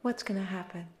what's going to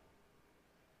happen.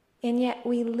 And yet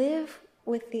we live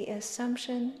with the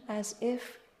assumption as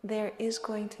if there is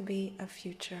going to be a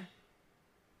future.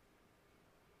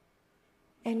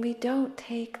 And we don't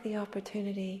take the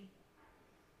opportunity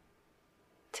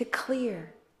to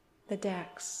clear the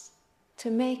decks, to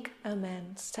make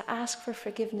amends, to ask for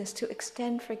forgiveness, to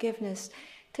extend forgiveness,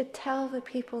 to tell the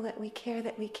people that we care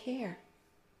that we care.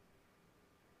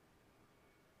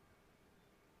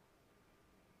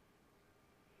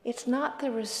 It's not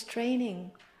the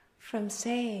restraining from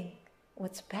saying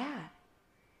what's bad.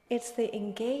 It's the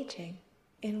engaging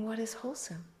in what is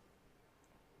wholesome,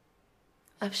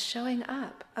 of showing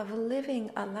up, of living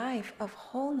a life of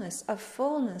wholeness, of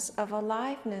fullness, of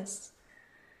aliveness,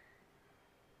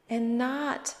 and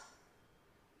not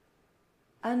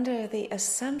under the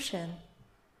assumption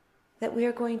that we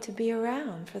are going to be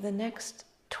around for the next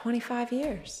 25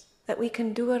 years, that we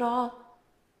can do it all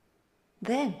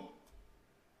then,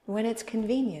 when it's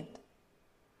convenient.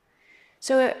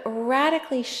 So it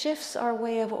radically shifts our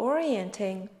way of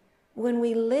orienting when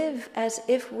we live as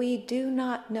if we do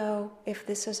not know if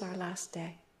this is our last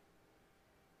day.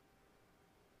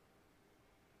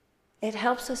 It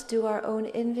helps us do our own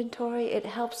inventory. It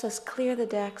helps us clear the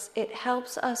decks. It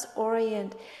helps us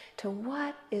orient to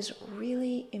what is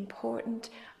really important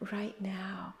right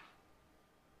now.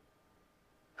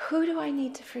 Who do I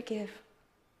need to forgive?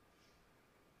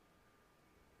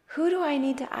 Who do I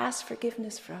need to ask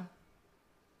forgiveness from?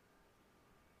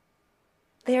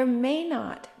 There may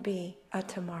not be a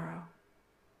tomorrow.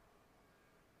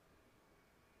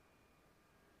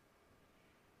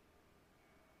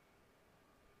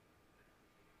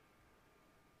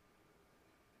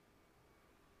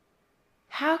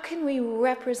 How can we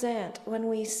represent when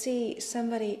we see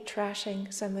somebody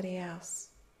trashing somebody else?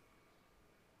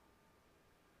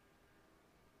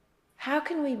 How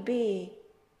can we be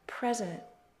present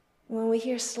when we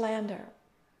hear slander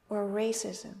or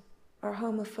racism or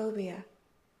homophobia?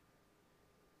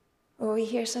 Or we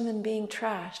hear someone being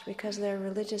trashed because their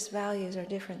religious values are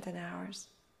different than ours,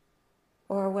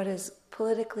 or what is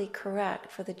politically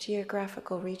correct for the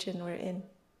geographical region we're in.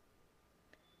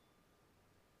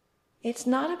 It's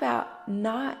not about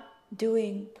not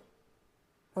doing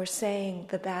or saying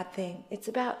the bad thing. It's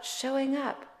about showing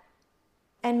up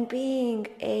and being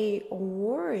a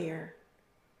warrior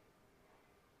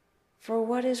for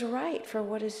what is right, for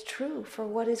what is true, for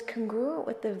what is congruent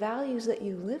with the values that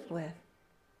you live with.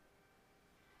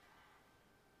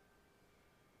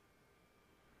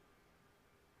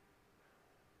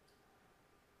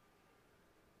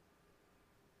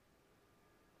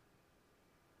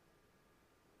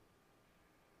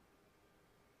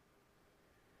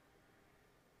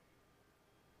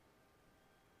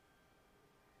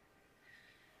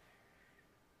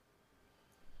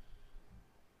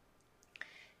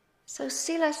 So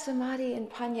sila, samadhi, and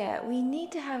panya, we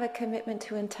need to have a commitment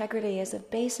to integrity as a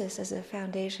basis, as a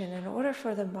foundation, in order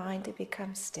for the mind to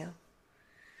become still.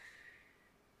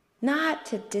 Not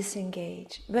to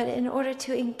disengage, but in order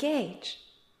to engage.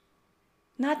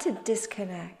 Not to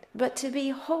disconnect, but to be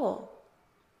whole.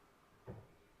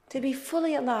 To be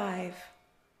fully alive.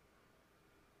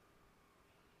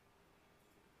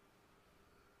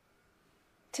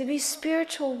 To be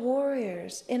spiritual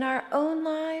warriors in our own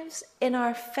lives, in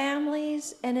our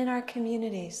families, and in our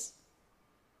communities.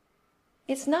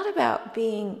 It's not about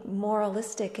being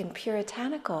moralistic and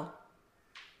puritanical.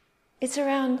 It's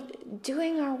around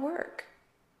doing our work.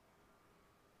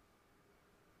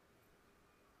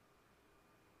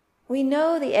 We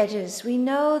know the edges, we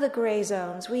know the gray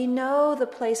zones, we know the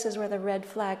places where the red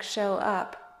flags show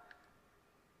up.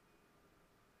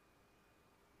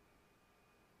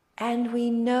 And we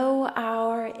know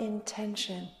our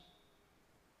intention.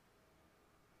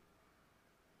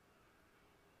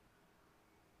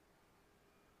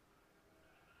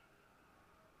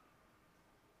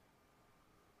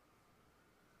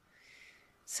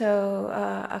 So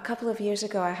a couple of years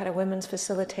ago, I had a women's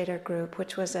facilitator group,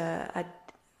 which was I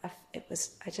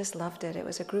just loved it. It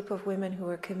was a group of women who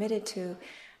were committed to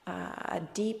a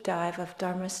deep dive of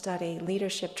Dharma study,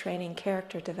 leadership training,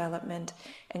 character development,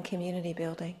 and community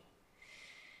building.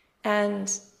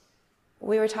 And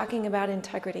we were talking about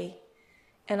integrity,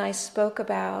 and I spoke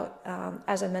about,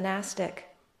 as a monastic,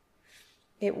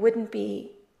 it wouldn't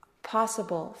be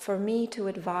possible for me to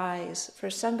advise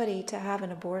for somebody to have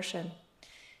an abortion,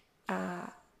 no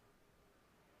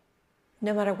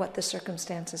matter what the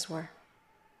circumstances were.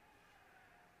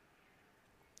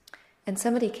 And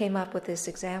somebody came up with this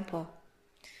example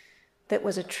that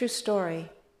was a true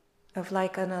story of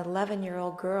like an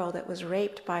 11-year-old girl that was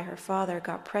raped by her father,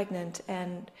 got pregnant,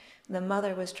 and the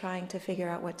mother was trying to figure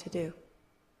out what to do.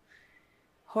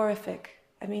 Horrific.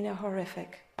 I mean, a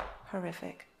horrific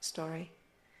story.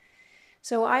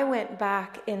 So I went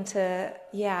back into,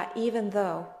 even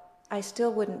though I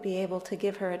still wouldn't be able to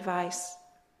give her advice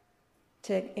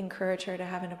to encourage her to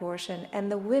have an abortion,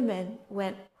 and the women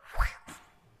went,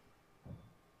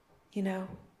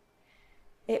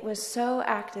 it was so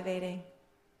activating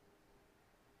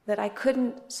that I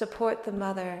couldn't support the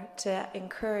mother to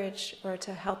encourage or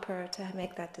to help her to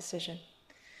make that decision.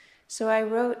 So I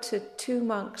wrote to two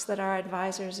monks that are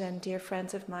advisors and dear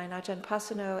friends of mine, Ajahn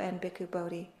Pasano and Bhikkhu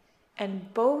Bodhi,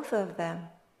 and both of them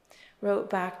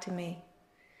wrote back to me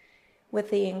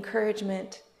with the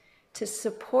encouragement to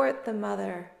support the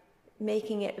mother,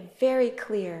 making it very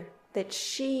clear that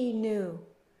she knew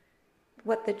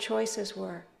what the choices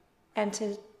were, and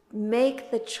to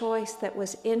make the choice that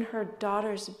was in her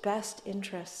daughter's best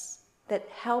interests, that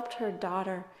helped her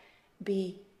daughter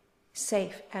be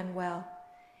safe and well,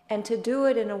 and to do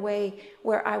it in a way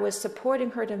where I was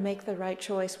supporting her to make the right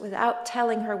choice without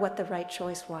telling her what the right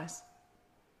choice was.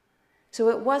 So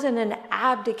it wasn't an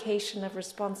abdication of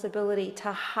responsibility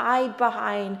to hide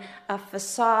behind a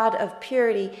facade of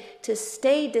purity, to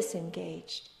stay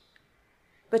disengaged,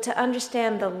 but to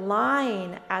understand the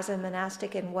line as a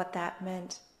monastic and what that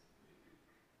meant.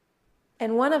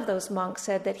 And one of those monks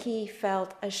said that he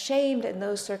felt ashamed in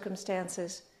those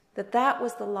circumstances, that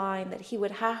was the line that he would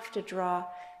have to draw,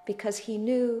 because he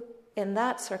knew in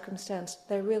that circumstance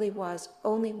there really was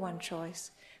only one choice,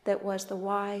 that was the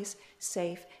wise,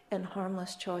 safe, and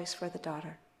harmless choice for the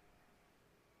daughter.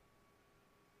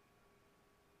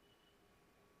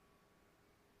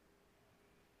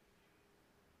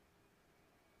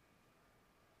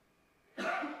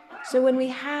 So when we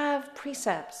have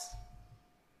precepts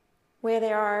where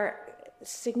there are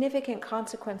significant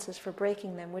consequences for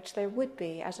breaking them, which there would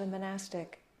be as a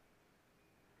monastic,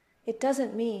 it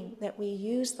doesn't mean that we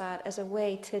use that as a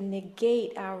way to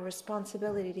negate our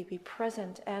responsibility to be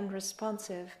present and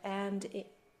responsive and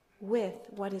with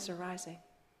what is arising.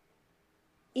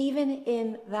 Even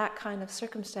in that kind of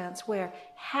circumstance where,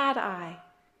 had I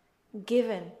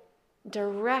given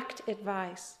direct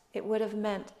advice, it would have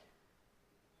meant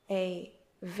a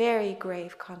very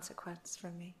grave consequence for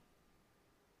me.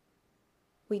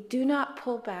 We do not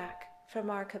pull back from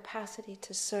our capacity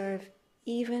to serve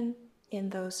even in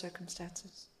those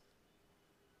circumstances.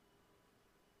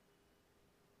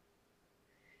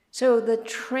 So the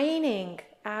training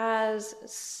as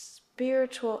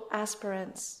spiritual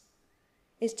aspirants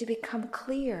is to become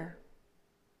clear,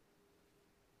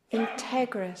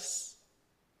 integrous,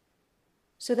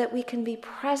 so that we can be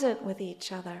present with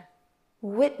each other,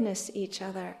 witness each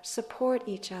other, support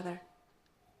each other,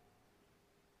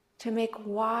 to make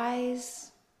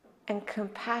wise and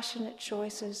compassionate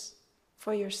choices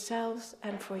for yourselves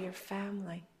and for your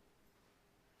family.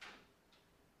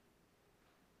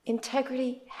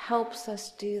 Integrity helps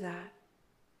us do that.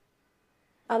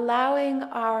 Allowing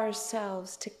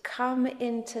ourselves to come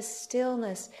into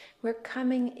stillness, we're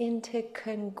coming into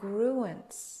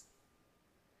congruence.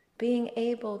 Being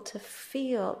able to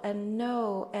feel and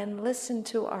know and listen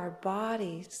to our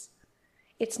bodies.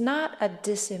 It's not a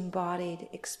disembodied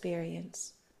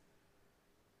experience.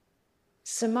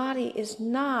 Samadhi is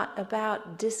not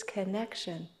about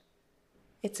disconnection.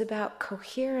 It's about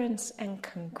coherence and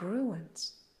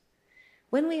congruence.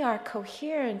 When we are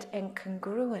coherent and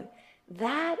congruent,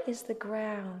 that is the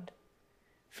ground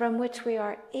from which we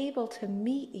are able to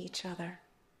meet each other.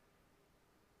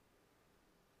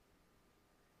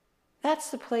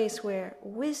 That's the place where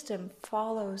wisdom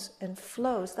follows and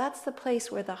flows. That's the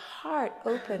place where the heart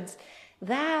opens.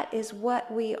 That is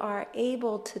what we are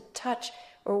able to touch,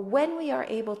 or when we are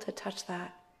able to touch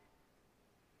that,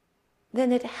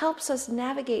 then it helps us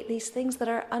navigate these things that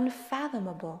are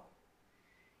unfathomable.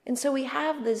 And so we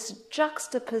have this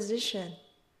juxtaposition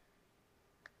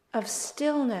of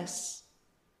stillness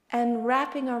and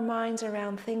wrapping our minds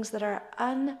around things that are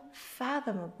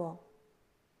unfathomable.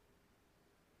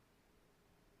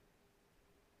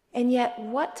 And yet,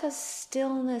 what does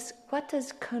stillness, what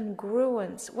does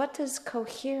congruence, what does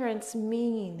coherence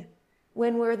mean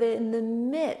when we're in the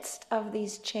midst of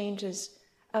these changes,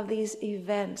 of these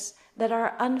events that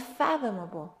are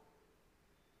unfathomable?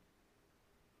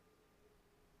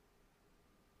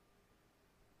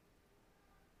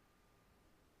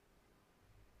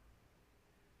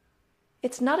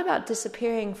 It's not about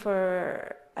disappearing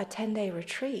for a 10-day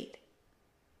retreat.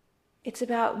 It's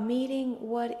about meeting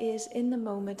what is in the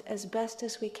moment as best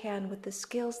as we can with the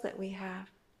skills that we have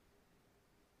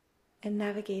and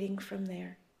navigating from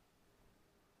there.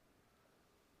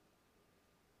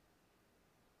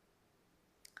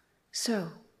 So,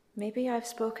 maybe I've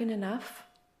spoken enough.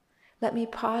 Let me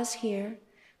pause here,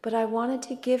 but I wanted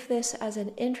to give this as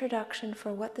an introduction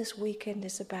for what this weekend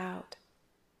is about.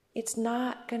 It's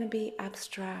not going to be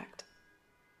abstract.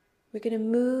 We're going to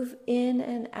move in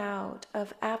and out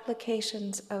of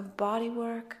applications of body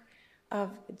work,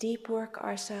 of deep work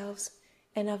ourselves,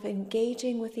 and of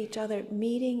engaging with each other,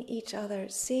 meeting each other,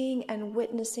 seeing and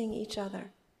witnessing each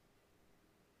other,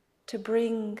 to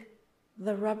bring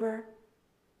the rubber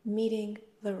meeting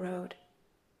the road,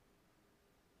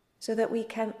 so that we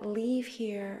can leave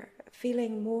here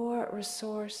feeling more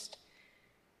resourced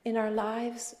in our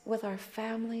lives, with our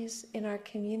families, in our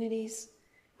communities,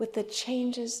 with the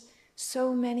changes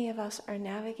so many of us are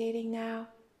navigating now,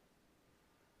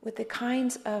 with the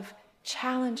kinds of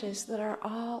challenges that are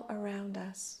all around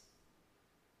us.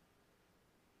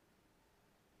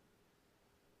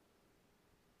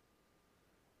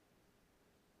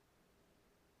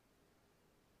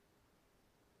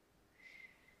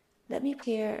 Let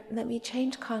me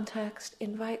change context,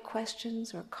 invite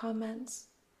questions or comments.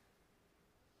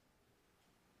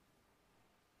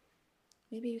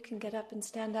 Maybe you can get up and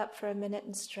stand up for a minute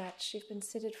and stretch. You've been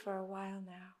seated for a while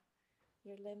now.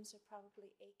 Your limbs are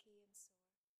probably achy and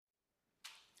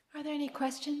sore. Are there any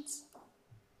questions?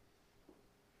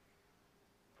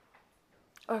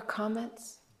 Or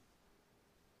comments?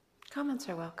 Comments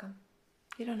are welcome.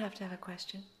 You don't have to have a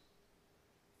question.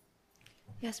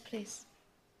 Yes, please.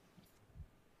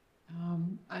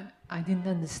 I didn't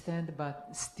understand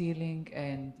about stealing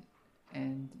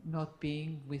and not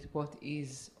being with what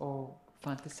is, or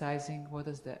fantasizing.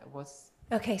 What's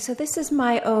Okay, so this is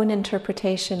my own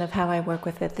interpretation of how I work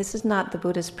with it. This is not the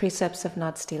Buddha's precepts of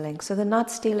not stealing. So the not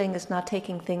stealing is not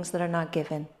taking things that are not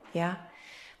given, yeah?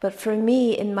 But for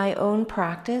me, in my own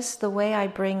practice, the way I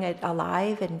bring it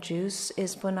alive and juice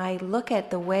is when I look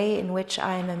at the way in which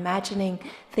I'm imagining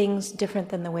things different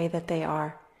than the way that they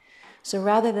are. So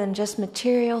rather than just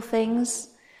material things,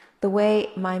 the way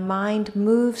my mind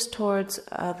moves towards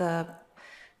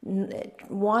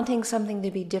wanting something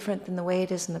to be different than the way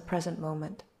it is in the present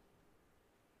moment.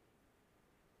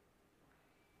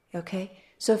 Okay?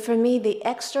 So for me, the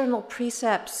external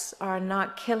precepts are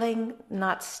not killing,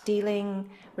 not stealing,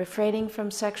 refraining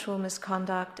from sexual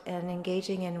misconduct, and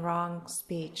engaging in wrong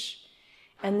speech.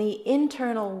 And the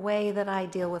internal way that I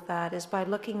deal with that is by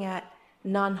looking at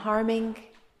non-harming,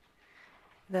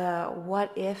 the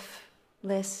what-if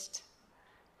list,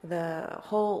 the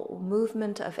whole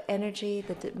movement of energy,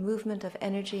 the movement of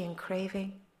energy and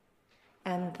craving,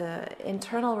 and the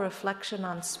internal reflection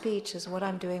on speech is what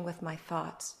I'm doing with my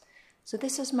thoughts. So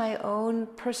this is my own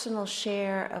personal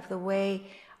share of the way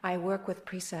I work with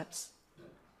precepts.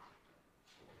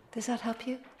 Does that help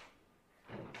you?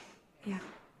 Yeah.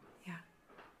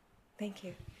 Thank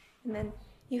you. And then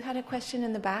you had a question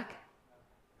in the back?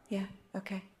 Yeah,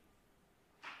 okay.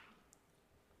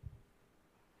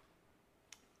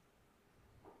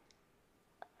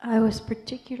 I was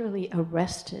particularly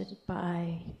arrested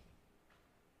by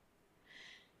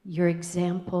your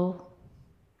example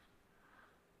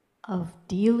of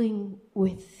dealing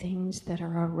with things that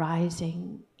are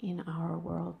arising in our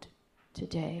world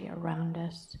today around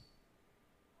us.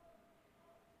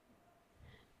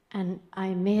 And I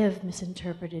may have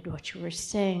misinterpreted what you were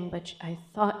saying, but I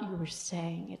thought you were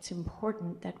saying it's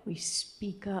important that we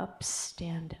speak up,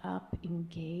 stand up,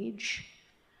 engage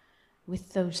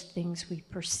with those things we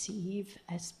perceive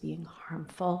as being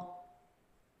harmful.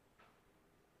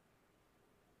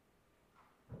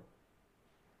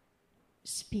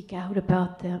 Speak out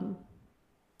about them.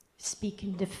 Speak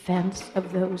in defense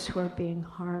of those who are being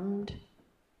harmed.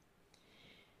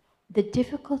 The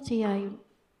difficulty I'm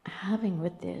having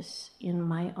with this in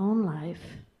my own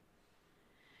life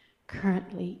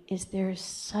currently is there's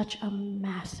such a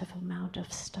massive amount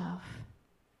of stuff.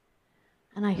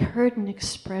 And I heard an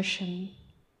expression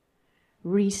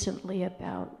recently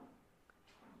about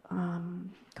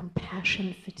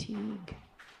compassion fatigue.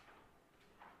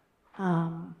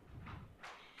 For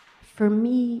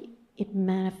me, it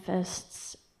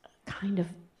manifests kind of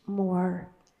more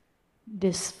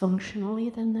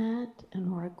dysfunctionally than that and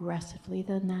more aggressively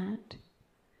than that.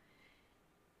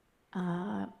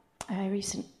 I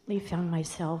recently found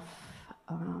myself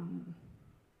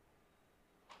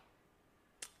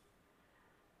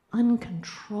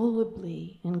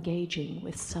uncontrollably engaging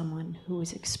with someone who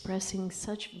was expressing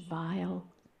such vile,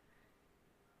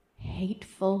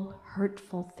 hateful,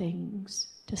 hurtful things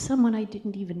to someone I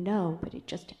didn't even know, but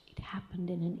it happened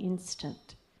in an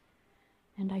instant.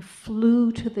 And I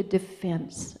flew to the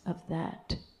defense of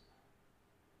that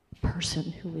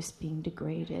person who was being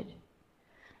degraded,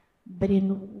 but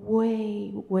in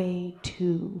way, way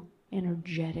too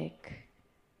energetic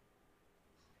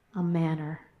a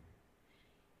manner.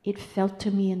 It felt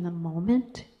to me in the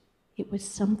moment it was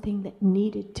something that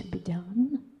needed to be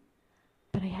done,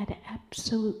 but I had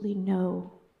absolutely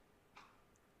no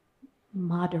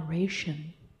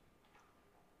moderation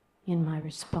in my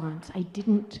response. I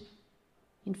didn't,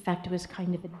 in fact, it was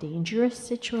kind of a dangerous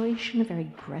situation, a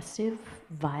very aggressive,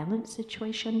 violent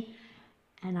situation,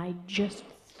 and I just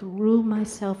threw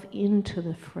myself into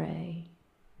the fray.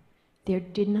 There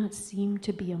did not seem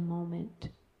to be a moment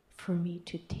for me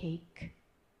to take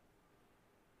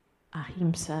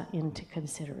ahimsa into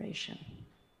consideration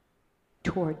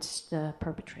towards the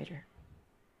perpetrator.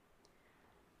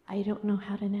 I don't know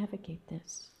how to navigate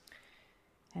this.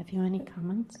 Have you any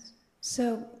comments?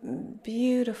 So,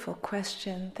 beautiful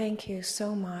question. Thank you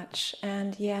so much.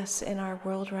 And yes, in our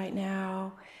world right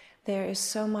now, there is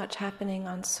so much happening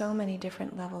on so many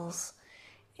different levels.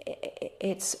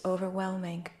 It's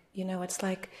overwhelming. You know, it's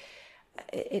like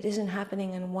it isn't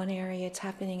happening in one area, it's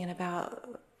happening in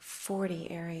about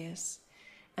 40 areas.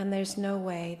 And there's no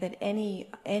way that any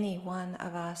one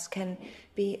of us can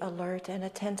be alert and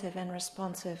attentive and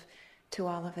responsive to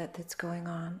all of it that's going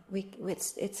on.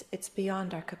 It's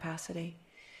beyond our capacity.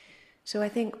 So I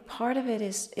think part of it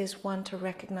is one, to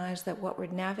recognize that what we're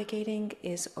navigating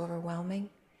is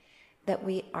overwhelming, that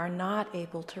we are not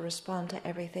able to respond to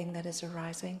everything that is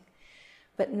arising.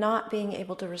 But not being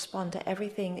able to respond to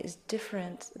everything is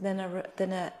different than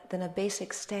a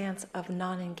basic stance of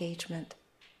non-engagement.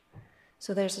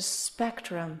 So there's a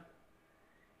spectrum,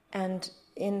 and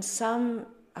in some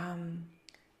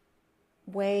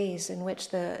ways in which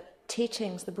the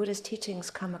Buddhist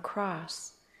teachings come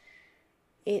across,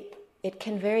 it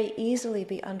can very easily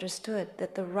be understood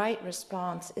that the right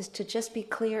response is to just be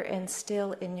clear and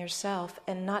still in yourself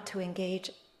and not to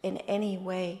engage in any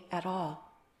way at all.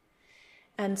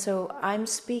 And so I'm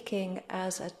speaking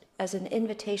as an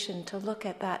invitation to look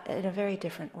at that in a very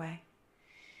different way.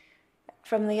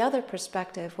 From the other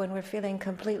perspective, when we're feeling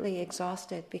completely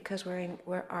exhausted because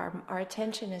our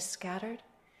attention is scattered,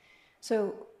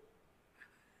 so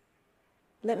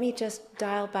let me just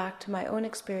dial back to my own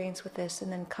experience with this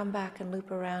and then come back and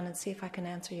loop around and see if I can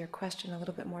answer your question a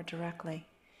little bit more directly.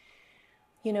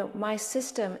 You know, my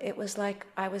system, it was like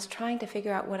I was trying to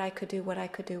figure out what I could do.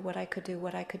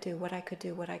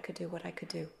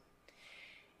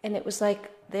 And it was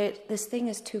like, this thing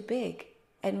is too big.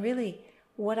 And really,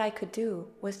 what I could do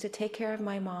was to take care of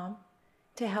my mom,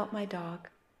 to help my dog,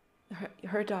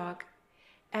 her dog,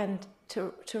 and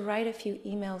to write a few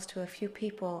emails to a few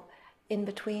people in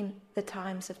between the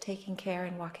times of taking care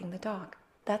and walking the dog.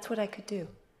 That's what I could do.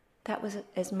 That was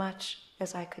as much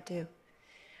as I could do.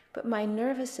 But my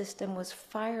nervous system was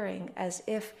firing as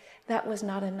if that was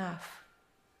not enough,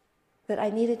 that I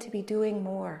needed to be doing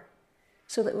more.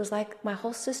 So that it was like my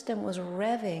whole system was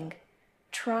revving,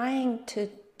 trying to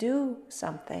do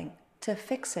something, to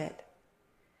fix it.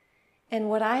 And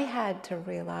what I had to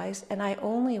realize, and I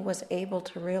only was able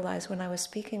to realize when I was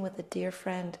speaking with a dear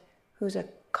friend who's a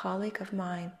colleague of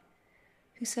mine,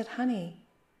 who said, honey,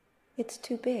 it's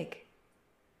too big.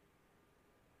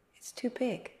 It's too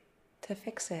big to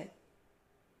fix it.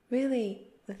 Really,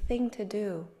 the thing to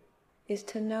do is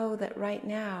to know that right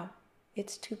now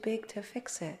it's too big to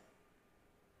fix it.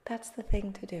 That's the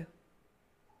thing to do.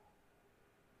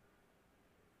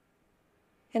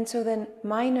 And so then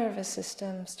my nervous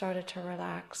system started to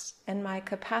relax, and my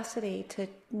capacity to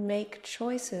make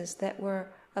choices that were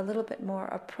a little bit more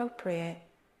appropriate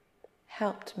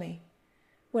helped me.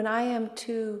 When I am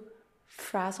too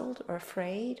frazzled or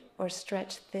afraid or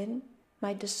stretched thin,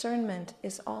 my discernment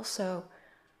is also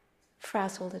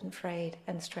frazzled and frayed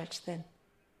and stretched thin.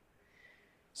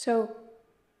 So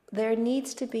there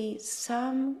needs to be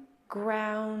some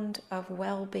ground of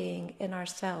well-being in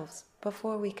ourselves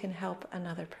before we can help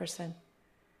another person.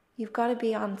 You've got to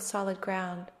be on solid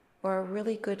ground or a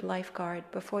really good lifeguard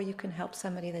before you can help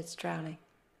somebody that's drowning.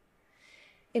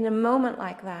 In a moment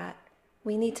like that,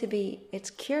 we need to be,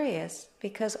 it's curious,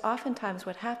 because oftentimes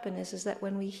what happens is that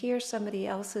when we hear somebody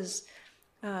else's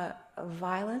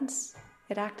violence,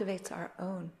 it activates our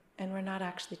own, and we're not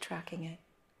actually tracking it.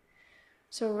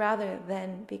 So rather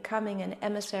than becoming an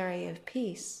emissary of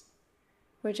peace,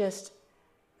 we're just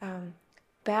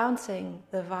bouncing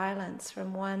the violence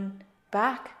from one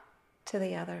back to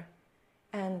the other,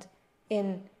 and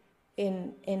in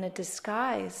a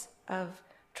disguise of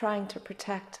trying to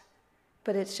protect,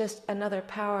 but it's just another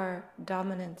power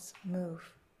dominance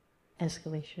move.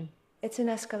 Escalation. It's an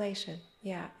escalation,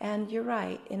 yeah. And you're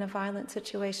right, in a violent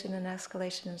situation, an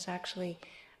escalation is actually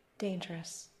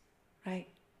dangerous, right?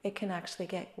 It can actually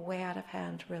get way out of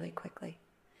hand really quickly.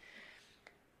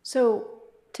 So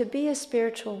to be a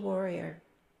spiritual warrior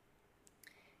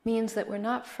means that we're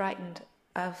not frightened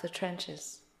of the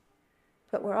trenches,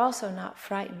 but we're also not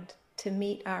frightened to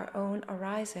meet our own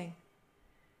arising.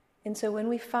 And so when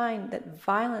we find that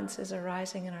violence is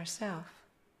arising in ourselves,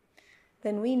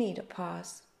 then we need a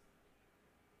pause.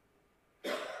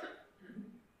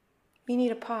 We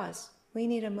need a pause. We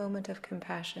need a moment of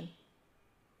compassion.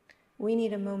 We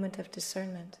need a moment of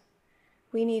discernment.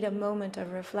 We need a moment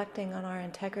of reflecting on our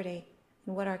integrity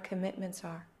and what our commitments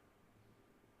are.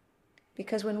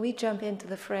 Because when we jump into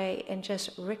the fray and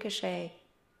just ricochet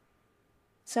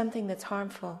something that's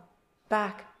harmful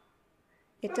back,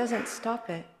 it doesn't stop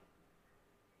it.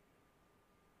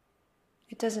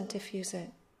 It doesn't diffuse it.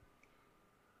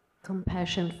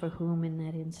 Compassion for whom in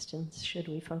that instance should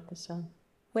we focus on?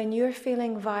 When you're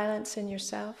feeling violence in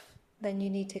yourself, then you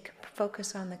need to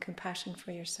focus on the compassion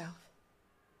for yourself.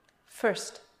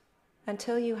 First,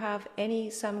 until you have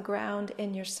some ground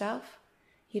in yourself,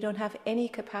 you don't have any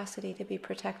capacity to be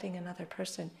protecting another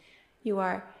person. You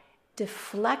are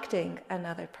deflecting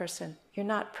another person. You're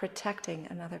not protecting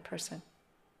another person.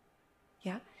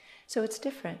 Yeah? So it's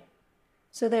different.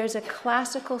 So there's a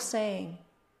classical saying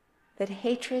that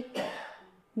hatred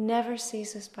never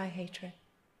ceases by hatred.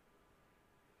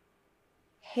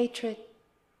 Hatred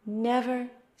never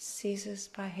ceases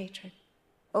by hatred.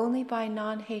 Only by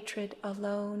non-hatred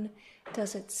alone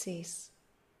does it cease.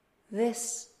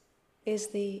 This is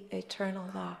the eternal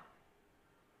law.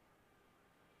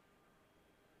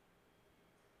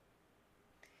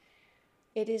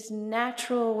 It is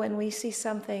natural when we see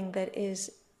something that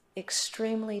is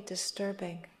extremely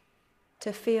disturbing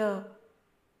to feel.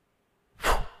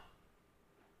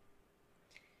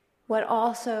 What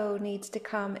also needs to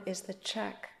come is the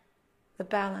check, the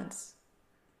balance.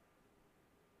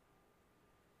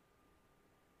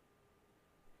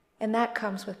 And that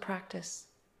comes with practice.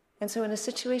 And so in a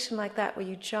situation like that where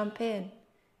you jump in,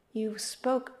 you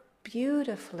spoke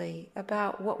beautifully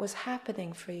about what was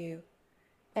happening for you,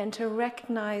 and to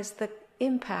recognize the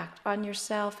impact on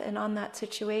yourself and on that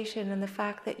situation and the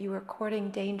fact that you were courting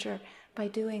danger by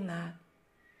doing that.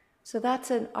 So that's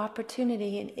an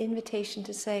opportunity, an invitation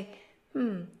to say,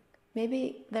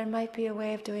 maybe there might be a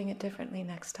way of doing it differently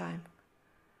next time.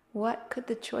 What could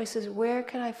the choices, where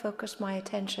can I focus my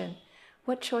attention?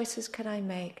 What choices can I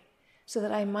make so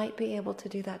that I might be able to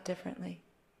do that differently?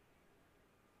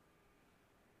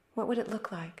 What would it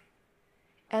look like?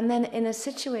 And then in a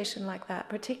situation like that,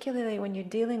 particularly when you're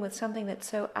dealing with something that's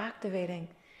so activating,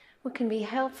 what can be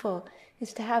helpful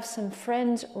is to have some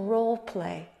friends role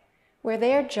play, where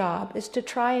their job is to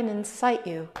try and incite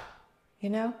you. You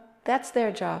know, that's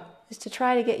their job, is to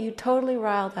try to get you totally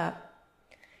riled up.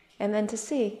 And then to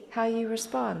see how you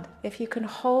respond. If you can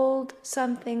hold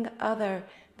something other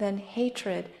than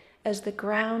hatred as the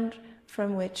ground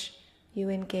from which you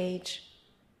engage,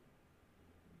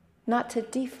 not to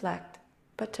deflect,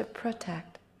 but to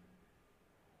protect.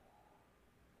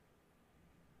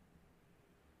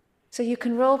 So you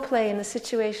can role play in a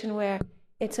situation where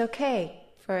it's okay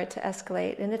for it to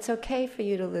escalate, and it's okay for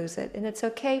you to lose it, and it's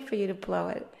okay for you to blow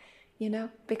it,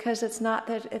 because it's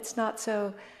not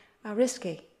so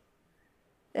risky.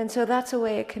 And so that's a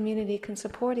way a community can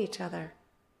support each other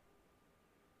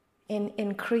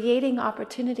in creating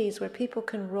opportunities where people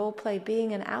can role play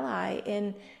being an ally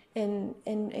in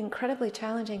incredibly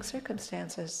challenging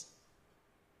circumstances.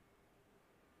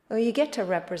 Well, you get to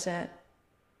represent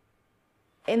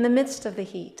in the midst of the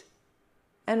heat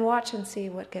and watch and see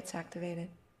what gets activated.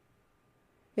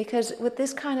 Because with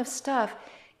this kind of stuff,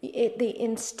 the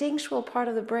instinctual part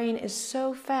of the brain is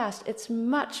so fast. It's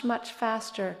much, much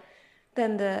faster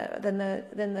than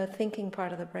the thinking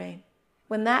part of the brain.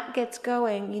 When that gets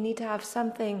going, you need to have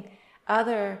something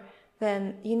you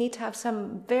need to have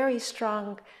some very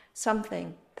strong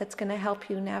something that's going to help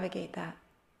you navigate that.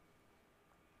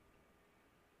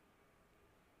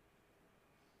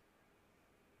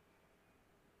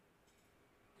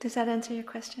 Does that answer your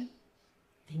question?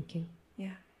 Thank you.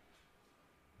 Yeah.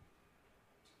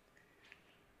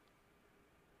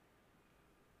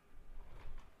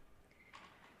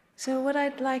 So what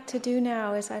I'd like to do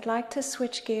now is I'd like to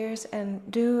switch gears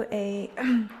and do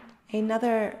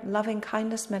another loving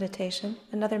kindness meditation,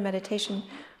 another meditation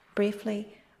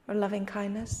briefly for loving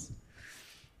kindness,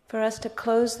 for us to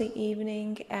close the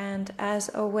evening and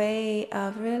as a way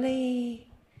of really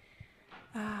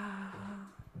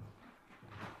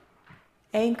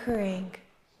anchoring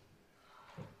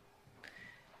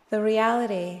the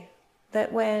reality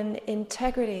that when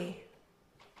integrity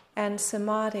and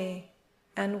samadhi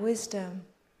and wisdom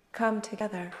come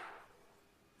together,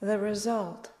 the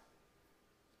result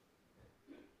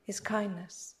is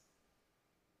kindness.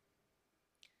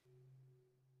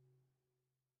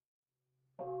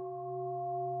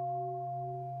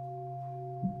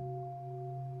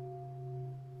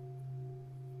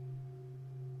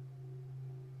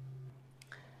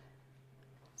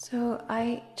 So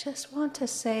I just want to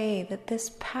say that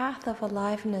this path of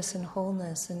aliveness and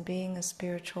wholeness and being a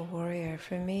spiritual warrior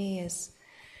for me is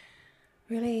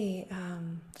really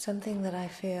something that I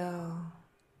feel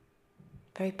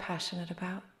very passionate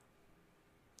about.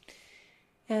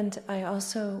 And I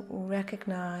also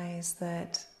recognize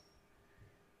that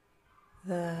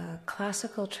the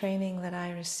classical training that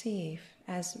I receive,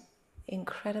 as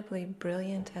incredibly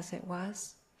brilliant as it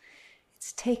was,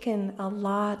 it's taken a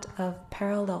lot of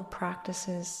parallel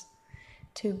practices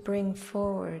to bring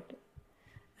forward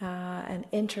and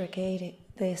integrate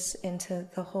this into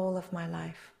the whole of my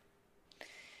life.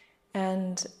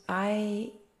 And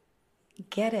I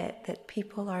get it that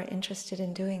people are interested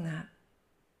in doing that.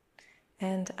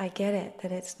 And I get it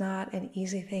that it's not an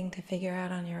easy thing to figure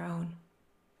out on your own.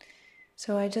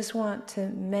 So I just want to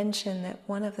mention that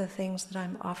one of the things that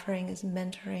I'm offering is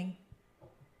mentoring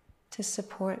to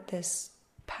support this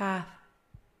path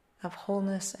of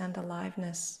wholeness and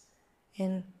aliveness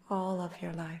in all of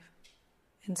your life.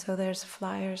 And so there's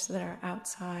flyers that are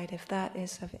outside if that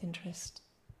is of interest,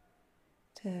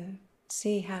 to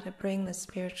see how to bring the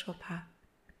spiritual path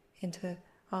into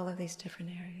all of these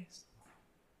different areas.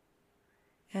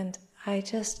 And I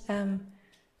just am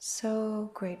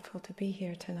so grateful to be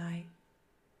here tonight.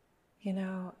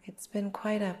 It's been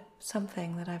quite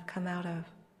something that I've come out of.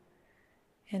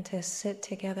 And to sit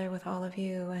together with all of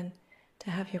you and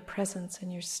to have your presence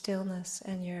and your stillness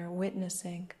and your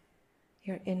witnessing,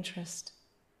 your interest.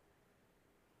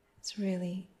 It's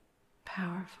really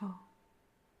powerful.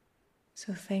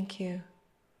 So thank you.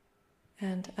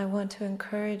 And I want to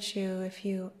encourage you, if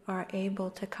you are able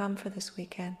to come for this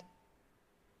weekend,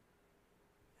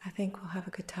 I think we'll have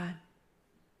a good time.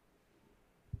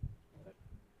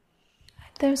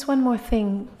 There's one more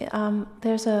thing.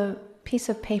 There's a piece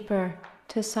of paper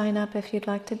to sign up if you'd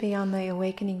like to be on the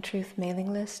Awakening Truth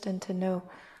mailing list and to know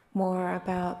more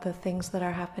about the things that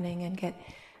are happening and get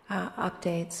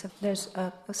updates. There's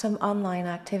some online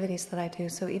activities that I do.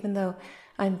 So even though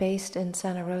I'm based in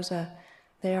Santa Rosa,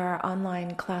 there are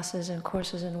online classes and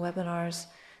courses and webinars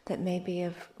that may be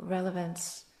of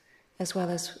relevance, as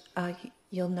well as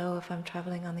you'll know if I'm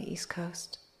traveling on the East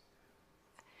Coast.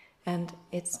 And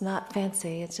it's not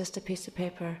fancy, it's just a piece of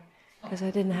paper, because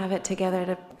I didn't have it together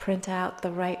to print out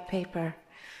the right paper.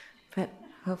 But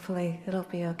hopefully it'll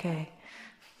be okay.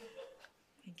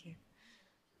 Thank you.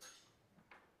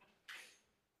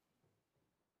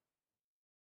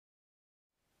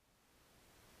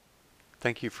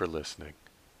 Thank you for listening.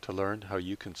 To learn how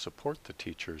you can support the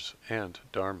teachers and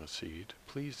Dharma Seed,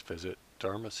 please visit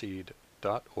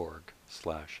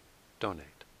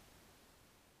dharmaseed.org/donate.